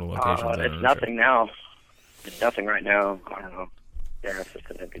have several locations. I'm It's not nothing now. It's nothing right now. I don't know. Yeah, it's just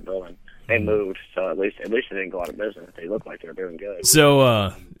an empty building. They Hmm. moved, so at least they didn't go out of business. They look like they're doing good.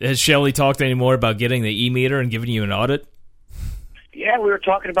 So, has Shelley talked any more about getting the e-meter and giving you an audit? Yeah, we were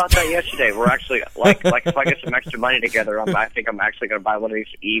talking about that yesterday. We're actually like if I get some extra money together, I think I'm actually going to buy one of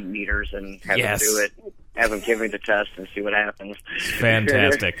these e-meters and have Yes. them do it. Have them give me the test and see what happens.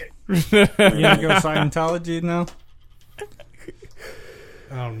 Fantastic. You gonna go Scientology now?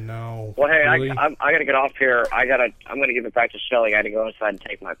 Oh no. Well, hey, Really? I got to get off here. I'm going to give it back to Shelly. I got to go inside and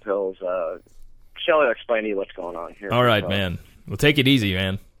take my pills. Shelly will explain to you what's going on here. All right, So, man. Well, take it easy,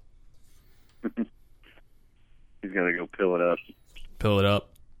 man. He's gonna go pill it up. Pill it up.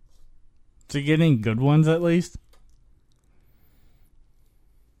 Is he getting good ones at least?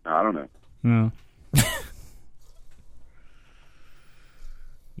 I don't know. No.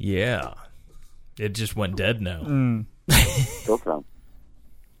 Yeah. It just went dead now. Pill time.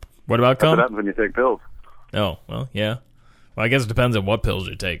 What about That's what cum? happens when you take pills. Oh, well, yeah. Well, I guess it depends on what pills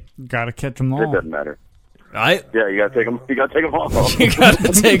you take. Gotta catch them It all. doesn't matter. I Yeah, you gotta take them. You gotta take them all. You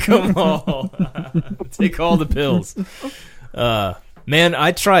gotta take them all. Take all the pills. Man,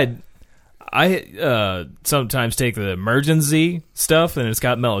 I tried. I sometimes take the Emergency stuff, and it's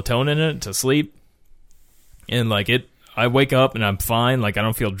got melatonin in it to sleep. And like it, I wake up and I'm fine. Like I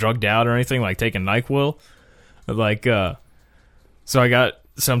don't feel drugged out or anything. Like taking NyQuil. Like so I got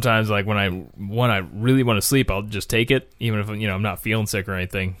sometimes like when I really want to sleep, I'll just take it, even if I'm not feeling sick or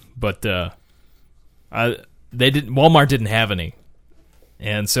anything. But Walmart didn't have any,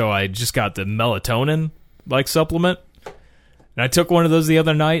 and so I just got the melatonin like supplement, and I took one of those the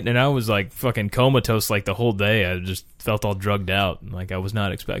other night, and I was like fucking comatose like the whole day. I just felt all drugged out, like I was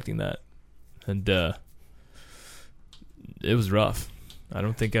not expecting that, and it was rough. I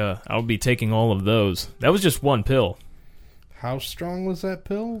don't think I'll be taking all of those. That was just one pill. How strong was that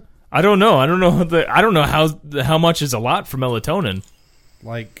pill? I don't know. I don't know how much is a lot for melatonin.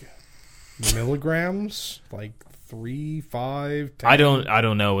 Like milligrams? Like 3, 5, 10? I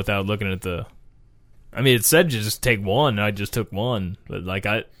don't know without looking at the. I mean, it said you just take one. And I just took one, but like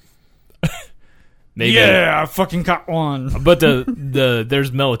I. Maybe. Yeah, I fucking caught one. But the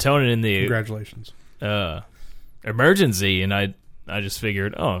there's melatonin in the Congratulations. Emergency, and I just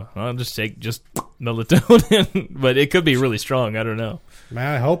figured, oh, I'll just take just melatonin, but it could be really strong. I don't know.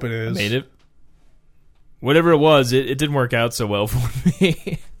 Man, I hope it is. Made it. Whatever it was, it didn't work out so well for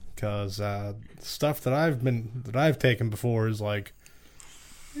me. Because stuff that I've taken before is like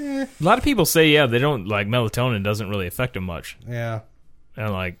A lot of people say, they don't like melatonin doesn't really affect them much. Yeah.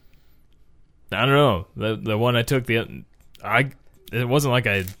 And like, I don't know. The one I took, it wasn't like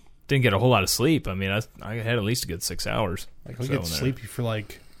I didn't get a whole lot of sleep. I mean, I had at least a good 6 hours. Like, I'll get sleepy for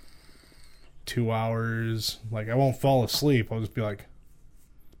like 2 hours. Like, I won't fall asleep. I'll just be like,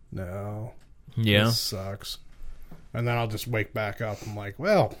 no. Yeah. This sucks. And then I'll just wake back up. I'm like,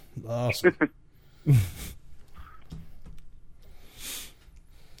 well, awesome.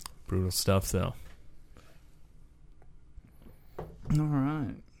 Brutal stuff, though. All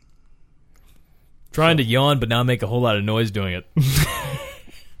right. Trying to yawn, but not make a whole lot of noise doing it.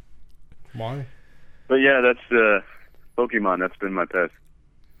 Why? But yeah, that's Pokemon. That's been my past.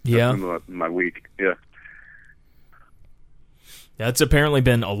 Yeah. That's been my week. Yeah. That's apparently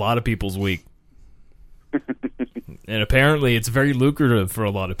been a lot of people's week. And apparently it's very lucrative for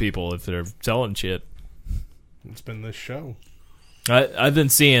a lot of people if they're selling shit. It's been this show. I've been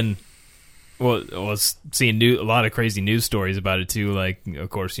seeing, a lot of crazy news stories about it too. Like, of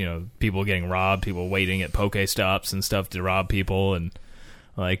course, people getting robbed, people waiting at Pokestops and stuff to rob people, and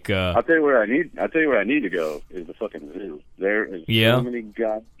like. I'll tell you where I need to go is the fucking zoo. There is so many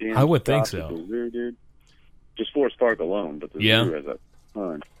goddamn. I would think stops so. at the zoo, dude. Just Forest Park alone, but the zoo has a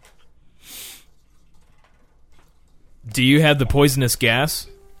ton. Do you have the poisonous gas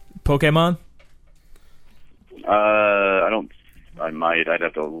Pokemon? I don't. I might. I'd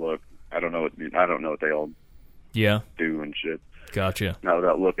have to look. I don't know what they all do and shit. Gotcha. Not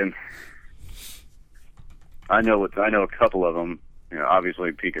without looking. I know a couple of them.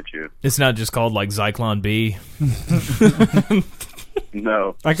 Obviously Pikachu. It's not just called like Zyklon B.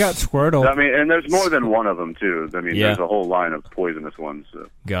 No. I got Squirtle. I mean, and there's more than one of them too. I mean, there's a whole line of poisonous ones. So.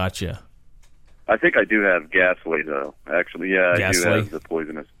 Gotcha. I think I do have Ghastly though. Actually, yeah, Ghastly? I do have the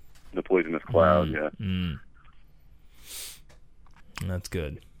poisonous cloud. Yeah. Mm. That's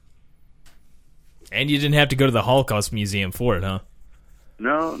good. And you didn't have to go to the Holocaust Museum for it, huh?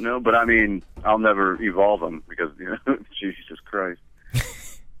 No, but I mean, I'll never evolve them because Jesus Christ.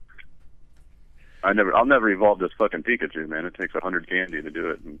 I'll never evolve this fucking Pikachu, man. It takes 100 candy to do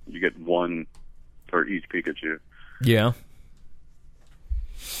it, and you get one for each Pikachu. Yeah.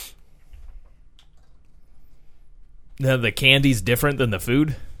 Now, the candy's different than the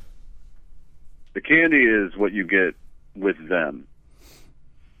food? The candy is what you get with them.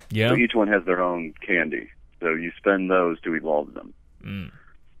 Yeah. So each one has their own candy. So you spend those to evolve them. Mm.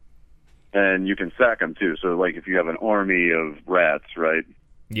 And you can sack them, too. So, like, if you have an army of rats, right?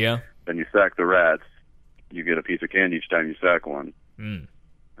 Yeah. Then you sack the rats. You get a piece of candy each time you sack one. Mm.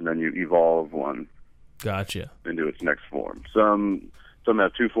 And then you evolve one. Gotcha. Into its next form. Some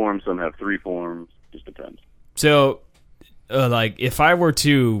have 2 forms, some have 3 forms. Just depends. So, like, if I were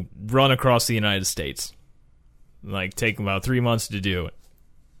to run across the United States, like, take about 3 months to do it.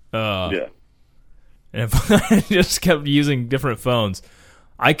 Yeah. And if I just kept using different phones,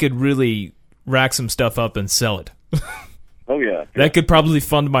 I could really rack some stuff up and sell it. Oh, yeah. That could probably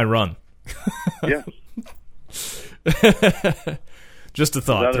fund my run. Yeah. Just a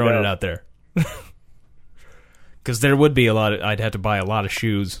thought, throwing it out there. Because there would be I'd have to buy a lot of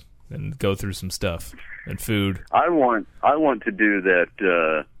shoes and go through some stuff and food. I want to do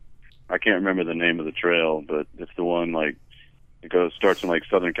that. I can't remember the name of the trail, but it's the one like it starts in like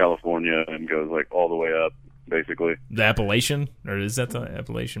Southern California and goes like all the way up, basically. The Appalachian, or is that the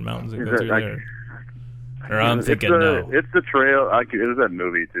Appalachian Mountains that go through there? Or I'm thinking no. It's the trail. It was that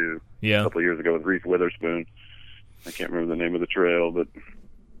movie too. Yeah. A couple of years ago with Reese Witherspoon. I can't remember the name of the trail, but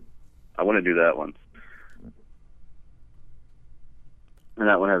I want to do that one. And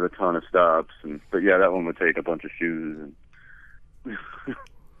that one has a ton of stops, but yeah, that one would take a bunch of shoes. And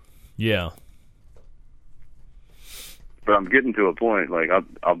yeah. But I'm getting to a point, like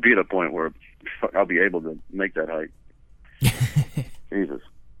I'll be at a point where I'll be able to make that hike. Jesus.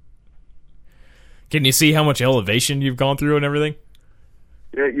 Can you see how much elevation you've gone through and everything?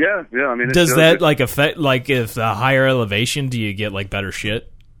 Yeah. I mean, does that like affect like if the higher elevation, do you get like better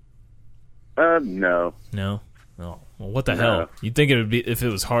shit? No. No. Oh, well, what the hell? You'd think it would be if it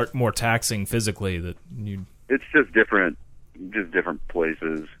was more taxing physically that you. It's just different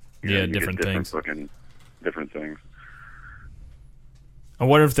places. Yeah, different things. Different things. I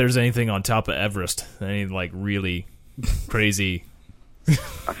wonder if there's anything on top of Everest. Any like really crazy.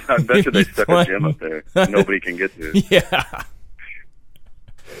 I bet you they stuck a gym up there nobody can get to. Yeah.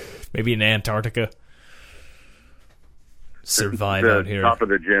 Maybe in Antarctica. Survive out here. The top of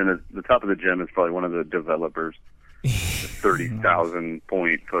the gym is probably one of the developers. 30,000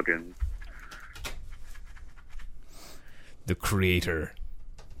 point fucking. The creator.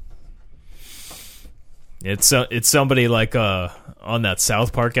 It's somebody like on that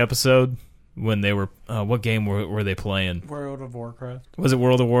South Park episode when they were what game were they playing? World of Warcraft. Was it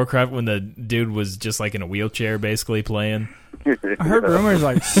World of Warcraft when the dude was just like in a wheelchair basically playing? I heard rumors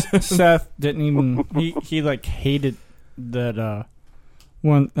like Seth didn't even he like hated that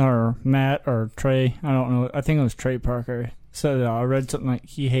one, or Matt or Trey, I don't know, I think it was Trey Parker, said I read something like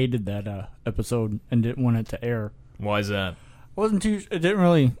he hated that episode and didn't want it to air. Why is that? It didn't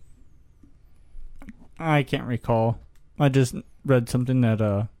really, I can't recall. I just read something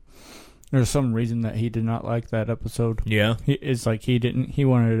that there's some reason that he did not like that episode. Yeah. It's like he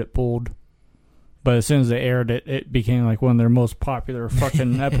wanted it pulled. But as soon as they aired it, it became like one of their most popular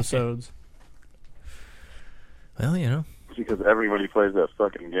fucking episodes. Well, you know. Because everybody plays that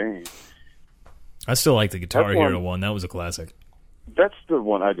fucking game. I still like the Guitar That's Hero one. That was a classic. That's the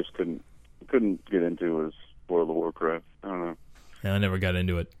one I just couldn't get into, was World of Warcraft. I don't know. Yeah, I never got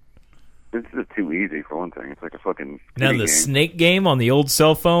into it. It's just too easy for one thing. It's like a fucking Now the game. Snake game on the old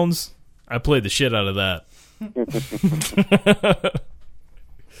cell phones, I played the shit out of that.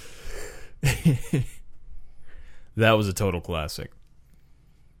 That was a total classic.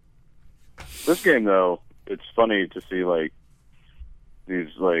 This game, though, it's funny to see, like, these,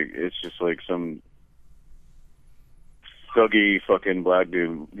 like, it's just like some thuggy fucking black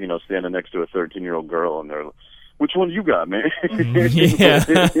dude, you know, standing next to a 13-year-old girl, and they're like, which one you got, man? Yeah.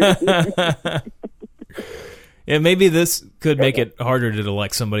 Yeah, maybe this could make it harder to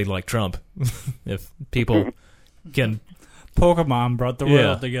elect somebody like Trump. If people can... Pokemon brought the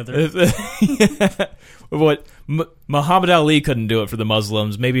world together. What Muhammad Ali couldn't do it for the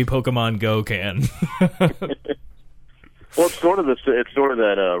Muslims, maybe Pokemon Go can. Well, it's sort of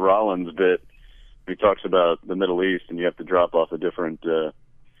that Rollins bit. He talks about the Middle East, and you have to drop off a different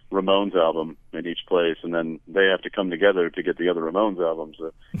Ramones album in each place, and then they have to come together to get the other Ramones albums.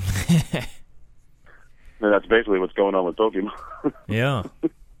 And that's basically what's going on with Pokemon. Yeah.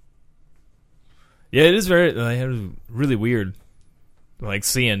 Yeah, it is really weird. Like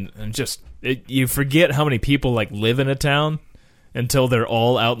seeing and just you forget how many people like live in a town until they're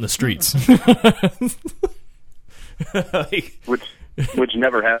all out in the streets. Like, which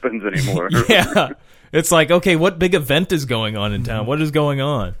never happens anymore. Yeah, it's like, okay, what big event is going on in town? What is going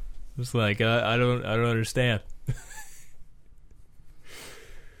on? It's like I don't understand.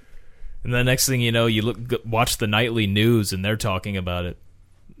 And the next thing you know, you watch the nightly news, and they're talking about it.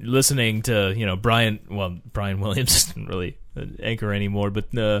 Listening to, you know, Brian Williams isn't really an anchor anymore,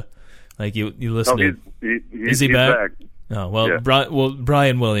 but like you listen to. He's he back? Oh well, yeah.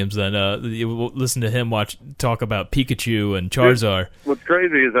 Brian Williams. Then you listen to him talk about Pikachu and Charizard. What's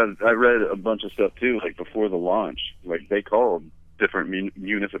crazy is I read a bunch of stuff too, like before the launch. Like they called different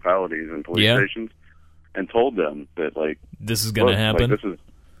municipalities and police stations and told them that like this is going to happen. Like,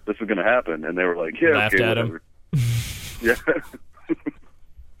 this is going to happen, and they were like, "Yeah, laughed okay, at whatever." him. Yeah.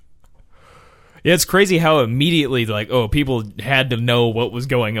 Yeah, it's crazy how immediately, like, people had to know what was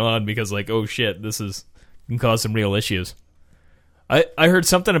going on because, like, oh shit, can cause some real issues. I heard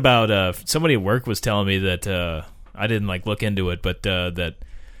something about somebody at work was telling me that I didn't like look into it, but that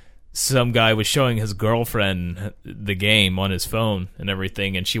some guy was showing his girlfriend the game on his phone and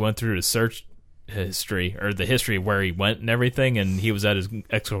everything, and she went through the search history or the history of where he went and everything, and he was at his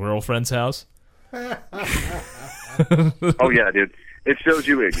ex-girlfriend's house. Oh yeah, dude. It shows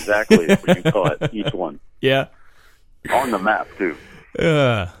you exactly where you caught each one. Yeah. On the map, too.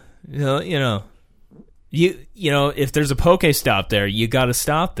 You know, if there's a Pokestop there, you got to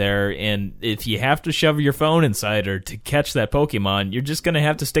stop there, and if you have to shove your phone inside her to catch that Pokemon, you're just going to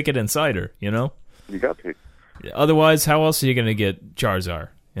have to stick it inside her, you know? You got to. Otherwise, how else are you going to get Charizard,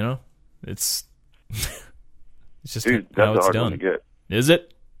 you know? It's just Dude, how it's that's a hard done. one to get. Is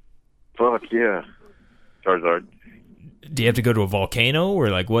it? Fuck, yeah. Charizard. Do you have to go to a volcano or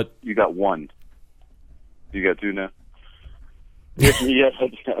like what? You got one. You got two now? Yeah,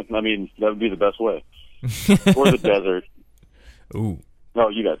 I mean, that would be the best way. Or the desert. Ooh. No,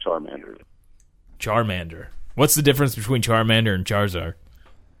 you got Charmander. Charmander. What's the difference between Charmander and Charizard?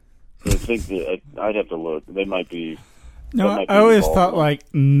 I think I'd have to look. They might be... No, I always thought like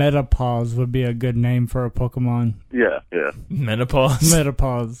Metapause would be a good name for a Pokemon. Yeah. Menopause?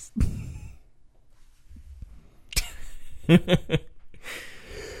 Metapause.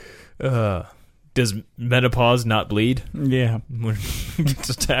 Does menopause not bleed? Yeah. When it gets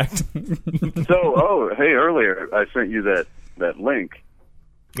attacked. So, hey, earlier I sent you that link.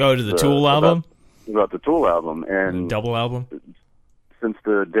 Oh, to the Tool album? About the Tool album. And double album? Since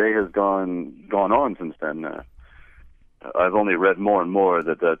the day has gone on since then, I've only read more and more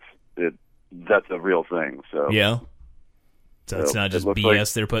that's a real thing. So yeah. So it's not just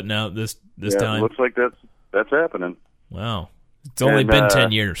BS they're putting out this time? It looks like that's happening. Wow. It's only And, been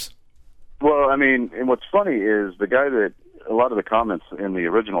 10 years. Well, I mean, and what's funny is the guy that a lot of the comments in the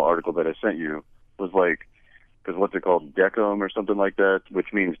original article that I sent you was like, because what's it called, Decom or something like that,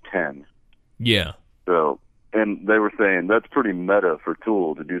 which means 10. Yeah. So, and they were saying that's pretty meta for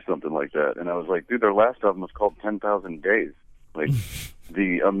Tool to do something like that. And I was like, dude, their last album was called 10,000 Days. Like,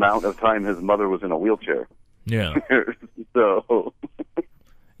 the amount of time his mother was in a wheelchair. Yeah. So, I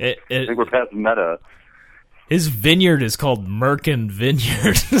It, think we're past meta. his vineyard is called Merkin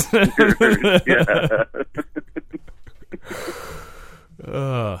Vineyard. Yeah.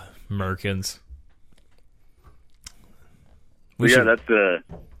 Merkins. But yeah,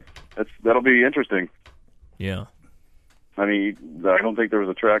 that'll be interesting. Yeah. I mean, I don't think there was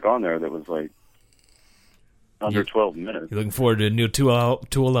a track on there that was like under 12 minutes. You looking forward to a new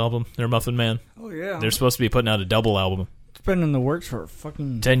Tool album? They're Muffin Man. Oh yeah, They're supposed to be putting out a double album. it's been in the works for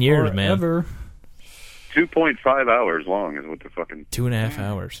fucking 10 years, man. forever. 2.5 hours long is what the fucking 2.5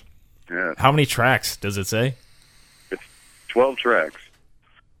 hours. yeah. How many tracks does it say? 12 tracks.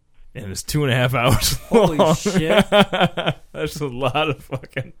 And it's 2.5 hours Holy long. shit! That's a lot of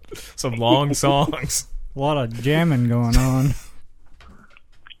fucking some long songs. A lot of jamming going on.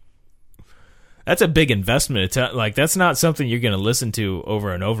 That's a big investment. Like that's not something you're going to listen to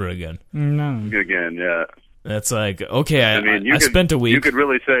over and over again. No, Again, yeah. That's like okay. I mean, you could, spent a week. You could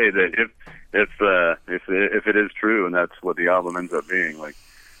really say that if it is true and that's what the album ends up being, like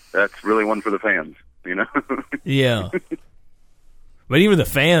that's really one for the fans, you know? Yeah. But even the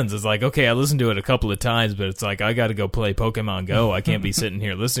fans is like, okay, I listened to it a couple of times, but it's like I got to go play Pokemon Go. I can't be sitting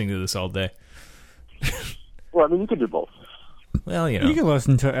here listening to this all day. Well, I mean, you could do both. Well, you you know, can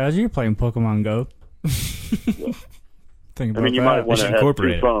listen to it as you're playing Pokemon Go. Think about I mean, you that. might want to should have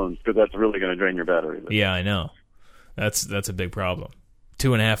incorporate two it. phones because that's really going to drain your battery. But yeah, I know. That's a big problem.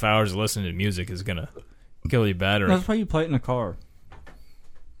 2.5 hours of listening to music is gonna kill your battery. That's why you play it in a car.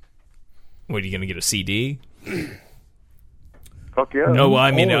 What are you gonna get a CD? Fuck yeah. No, well,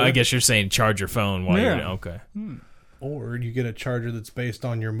 I mean, Or- I guess you're saying charge your phone while you're Yeah. okay. Or you get a charger that's based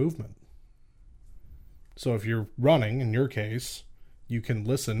on your movement. So if you're running, in your case, you can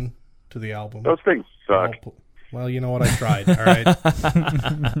listen to the album. Those things suck. Well, you know what? I tried. All right.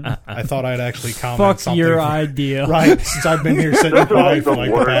 I thought I'd actually comment Fuck something. your idea. Right, since I've been here sitting Those are quiet like for the like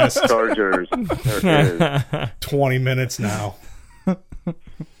the worst past chargers there is. 20 minutes now. I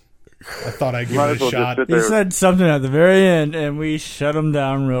thought I'd give Might it as a well shot. just sit He there. said something at the very end, and we shut him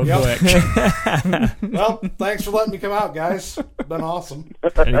down real quick. Well, thanks for letting me come out, guys. Been awesome.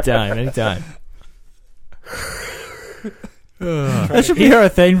 Anytime. That should be our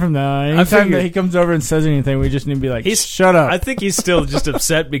thing from now on. Anytime figured- that he comes over and says anything, we just need to be like, He's- shut up. I think he's still just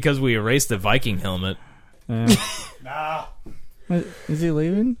upset because we erased the Viking helmet. Yeah. Nah. Is he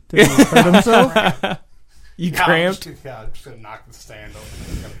leaving? Did he hurt himself? You cramped? I'm just going to knock the stand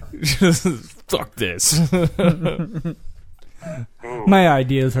over. Fuck this. My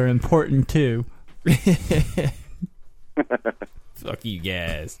ideas are important too. Fuck you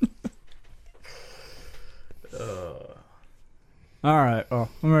guys. All right. Oh,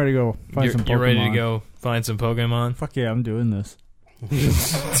 I'm ready to go find some Pokemon. You're ready to go find some Pokemon? Fuck yeah, I'm doing this.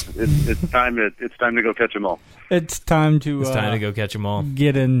 It's time to go catch them all. It's time to. It's time to go catch them all.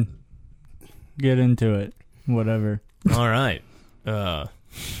 Get into it. Whatever. All right. Well,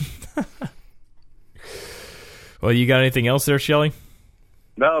 you got anything else there, Shelly?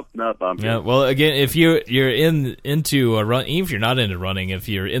 Nope, I'm Yeah. good. Well, again, if you're into a run, even if you're not into running, if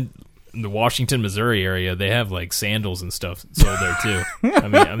you're in the Washington, Missouri area, they have like sandals and stuff sold there too. I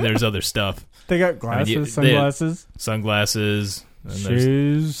mean, there's other stuff, They got glasses, they- sunglasses, sunglasses, and there's,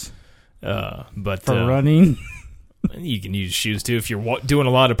 shoes but for running. you can use shoes too. If you're doing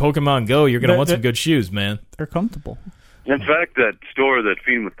a lot of Pokemon Go, you're gonna want some good shoes, man. They're comfortable. In fact, that store that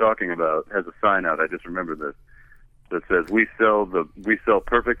Fiend was talking about has a sign out. I just remembered this that says we sell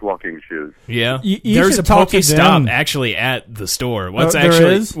perfect walking shoes. Yeah, You there's a should talk to Pokestop them. actually at the store. What's there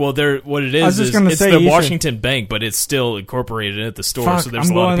actually is? well, what it I was is just gonna it's say, the you should- Washington Bank, but it's still incorporated at the store. Fuck, so there's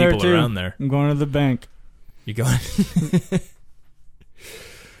I'm a lot of going people there, too. around there. I'm going to the bank. You going?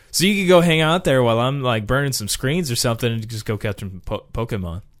 So you could go hang out there while I'm like burning some screens or something, and just go catch some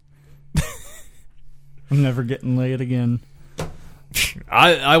Pokemon. I'm never getting laid again.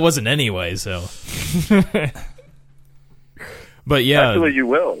 I wasn't anyway, so. But yeah, Actually, you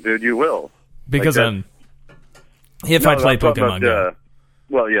will, dude. You will. because like I'm. If I play I'm talking Pokemon Go,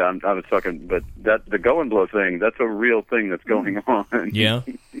 well, yeah, I was talking, but the Go and Blow thing, that's a real thing that's going on. yeah,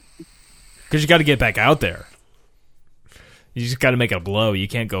 because you got to get back out there. You just got to make it a blow. You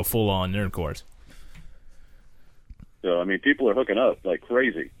can't go full on intercourse. So, I mean, people are hooking up like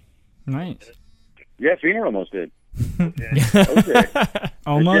crazy. Nice. Yeah, Feener almost did. Okay. She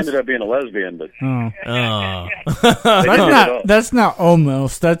Almost. ended up being a lesbian, but Oh, Oh. that's not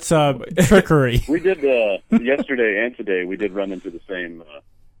almost. That's trickery. we did yesterday and today. We did run into the same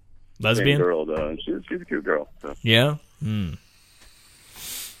Lesbian? same girl. She's a cute girl. So. Yeah?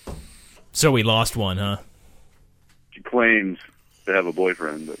 So we lost one, huh? She claims to have a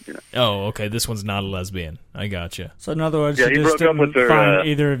boyfriend, but you know. Oh, okay. This one's not a lesbian. I gotcha. So in other words, Yeah, you he just broke up didn't with her, find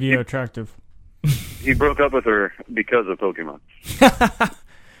either of you attractive. He broke up with her because of Pokemon.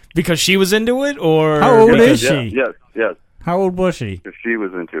 Because she was into it, or How old because- is she? Yes. How old was she? If she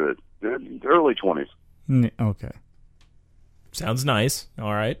was into it, early 20s. Okay. Sounds nice.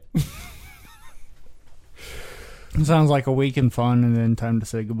 All right. Sounds like a week in fun and then time to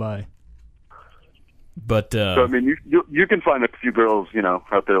say goodbye. But So I mean, you can find a few girls, you know,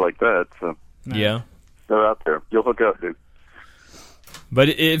 out there like that. So yeah. they're out there. You'll hook up, dude. But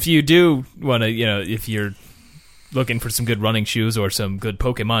if you do want to, you know, if you're looking for some good running shoes or some good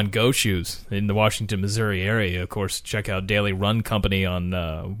Pokemon Go shoes in the Washington, Missouri area, of course, check out Daily Run Company on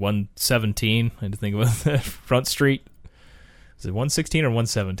 117. I had to think about that. Front Street. Is it 116 or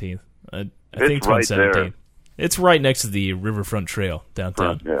 117? I think it's right 117. there. It's right next to the Riverfront Trail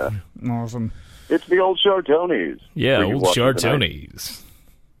downtown. Yeah. Awesome. It's the old Chartonies. Yeah, Where you old walk through the night. Chartonies.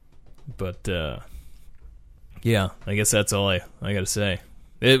 But yeah, I guess that's all I got to say.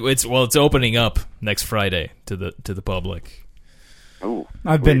 It's opening up next Friday to the public. Ooh,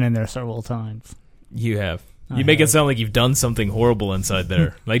 I've been in there several times. You have. You make it sound like you've done something horrible inside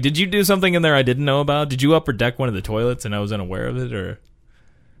there. Like, did you do something in there I didn't know about? Did you upper deck one of the toilets and I was unaware of it, or?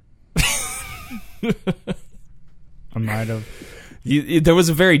 I might have. There was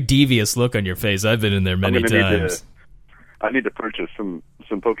a very devious look on your face. I've been in there many times. I need to purchase some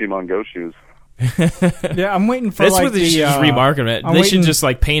Pokemon Go shoes. Yeah, I'm waiting for That's like what they the, should just remarket it. I'm They waiting- should just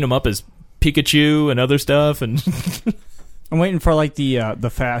like paint them up as Pikachu and other stuff, and I'm waiting for like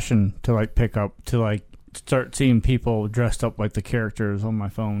the fashion to like pick up to like start seeing people dressed up like the characters on my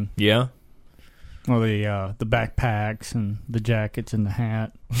phone. yeah. Or the backpacks and the jackets and the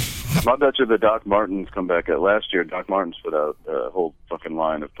hat. I bet you the Doc Martens come back at last year. Doc Martens put out a whole fucking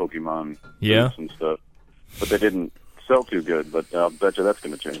line of Pokemon Yeah. boots and stuff, but they didn't sell too good. But I'll bet you that's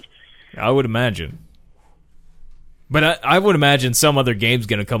going to change. I would imagine. But I would imagine some other game's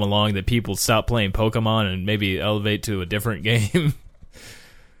going to come along that people stop playing Pokemon and maybe elevate to a different game.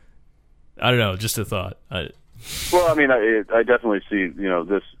 I don't know, just a thought. Well, I mean, I definitely see, you know,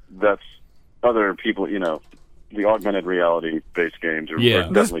 that's other people, you know, the augmented reality based games are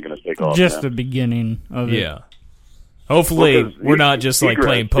definitely going to take off. Just now. the beginning of it. Yeah. Hopefully, Well, 'cause we're not just like Egress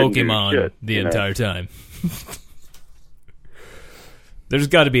playing didn't do Pokemon shit, the you know? entire time. There's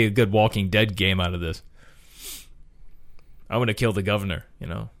got to be a good Walking Dead game out of this. I want to kill the governor, you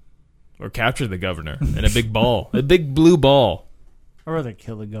know, or capture the governor in a big ball, a big blue ball. I'd rather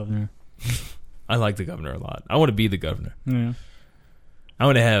kill the governor. I like the governor a lot. I want to be the governor. Yeah. I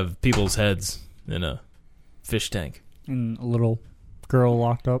want to have people's heads in a fish tank. And a little girl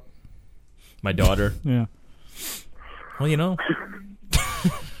locked up. My daughter. Yeah. Well, you know,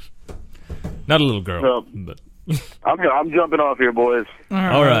 not a little girl, No. but I'm jumping off here, boys.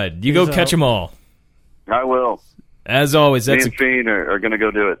 all right. You go Peace catch out. them all. I will. As always, Me that's and Fiend are going to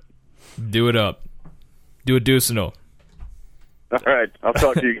go do it. do it up. Do a deucino. All right. I'll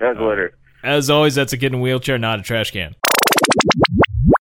talk to you guys later. As always, that's a kid in a wheelchair, not a trash can.